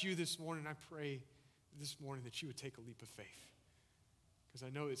if that's you this morning, I pray this morning that you would take a leap of faith. Because I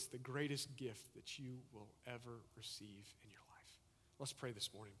know it's the greatest gift that you will ever receive in your life. Let's pray this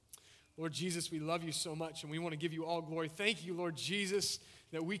morning. Lord Jesus, we love you so much, and we want to give you all glory. Thank you, Lord Jesus,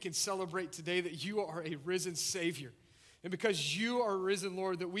 that we can celebrate today that you are a risen Savior. And because you are risen,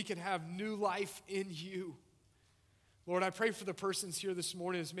 Lord, that we can have new life in you. Lord, I pray for the persons here this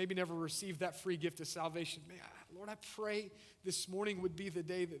morning who's maybe never received that free gift of salvation. Lord, I pray this morning would be the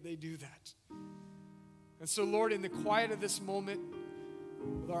day that they do that. And so, Lord, in the quiet of this moment,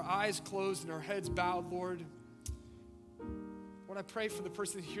 with our eyes closed and our heads bowed, Lord, I pray for the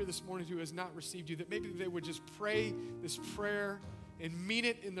person here this morning who has not received you, that maybe they would just pray this prayer and mean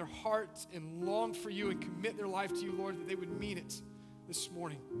it in their heart and long for you and commit their life to you, Lord, that they would mean it this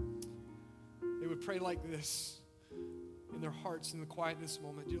morning. They would pray like this in their hearts in the quietness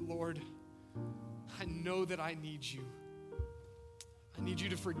moment. Dear Lord, I know that I need you. I need you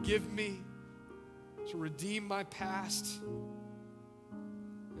to forgive me, to redeem my past.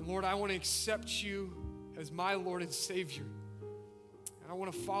 And Lord, I want to accept you as my Lord and Savior. And I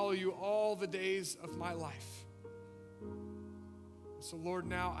want to follow you all the days of my life. So, Lord,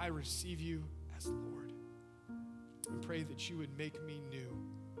 now I receive you as Lord and pray that you would make me new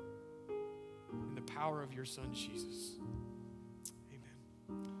in the power of your Son, Jesus. Amen.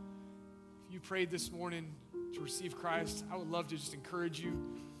 If you prayed this morning to receive Christ, I would love to just encourage you.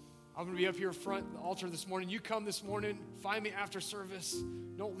 I'm going to be up here front at the altar this morning. You come this morning, find me after service.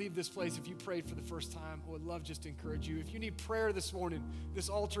 Don't leave this place if you prayed for the first time. I would love just to encourage you. If you need prayer this morning, this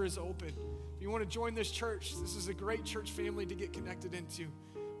altar is open. If you want to join this church, this is a great church family to get connected into.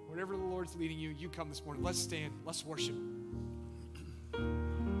 Wherever the Lord's leading you, you come this morning. Let's stand. Let's worship.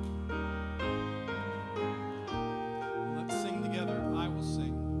 Let's sing together. I will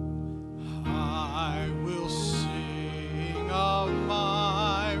sing. I will sing of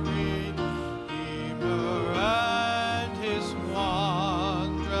my Redeemer and his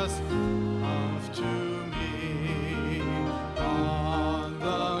wondrous love to me. On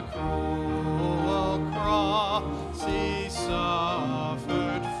the cruel cross he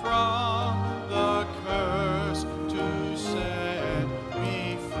suffered from the curse to set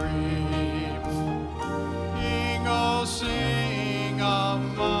me free. Sing of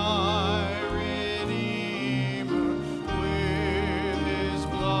my Redeemer, with his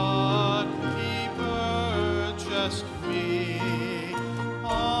blood he purchased me.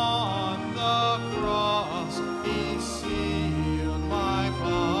 On the cross he sealed my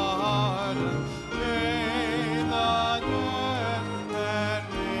pardon, paid the debt and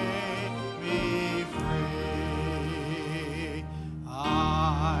made me free. I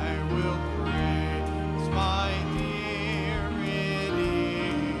will praise my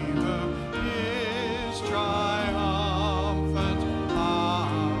triumphant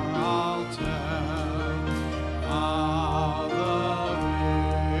power I'll tell of the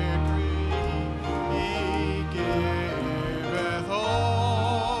victory he giveth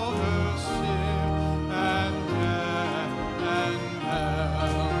over sin and death and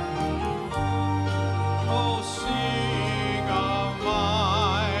hell. Oh, sing of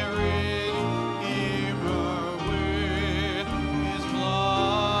my Redeemer, with his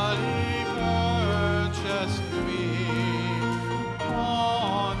blood he purchased me.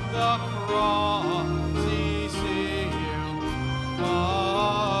 On the cross he sealed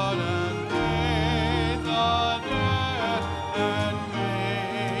blood and paid the debt and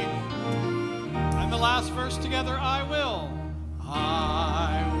made. And the last verse together, I will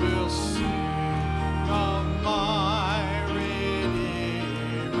sing of my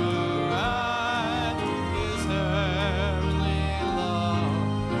Redeemer and his heavenly love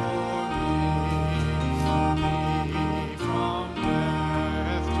for me. He from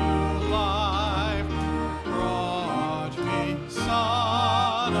death to life brought me,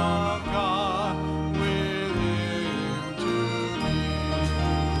 Son of God, with him to be.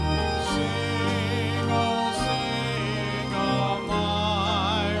 Sing, oh, sing of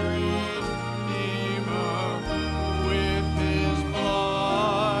my Redeemer, with his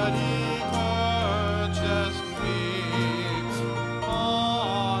blood he purchased me.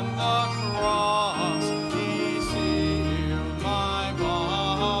 On the cross he sealed my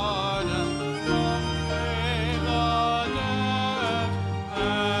pardon, paid the debt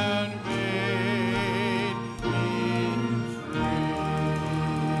and made me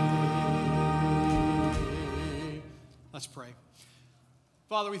free. Let's pray.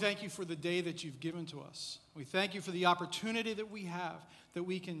 Father, we thank you for the day that you've given to us. We thank you for the opportunity that we have, that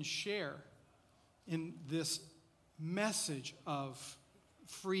we can share in this message of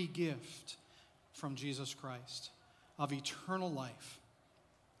free gift from Jesus Christ, of eternal life,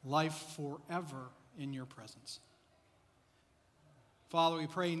 life forever in your presence. Father, we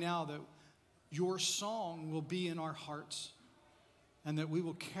pray now that your song will be in our hearts and that we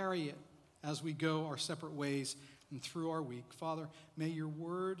will carry it as we go our separate ways and through our week. Father, may your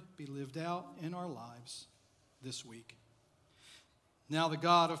word be lived out in our lives this week. Now the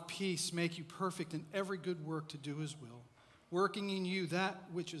God of peace make you perfect in every good work to do his will, working in you that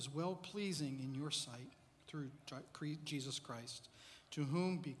which is well-pleasing in your sight through Jesus Christ, to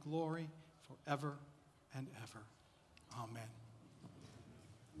whom be glory forever and ever.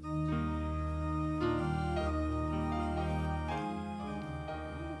 Amen.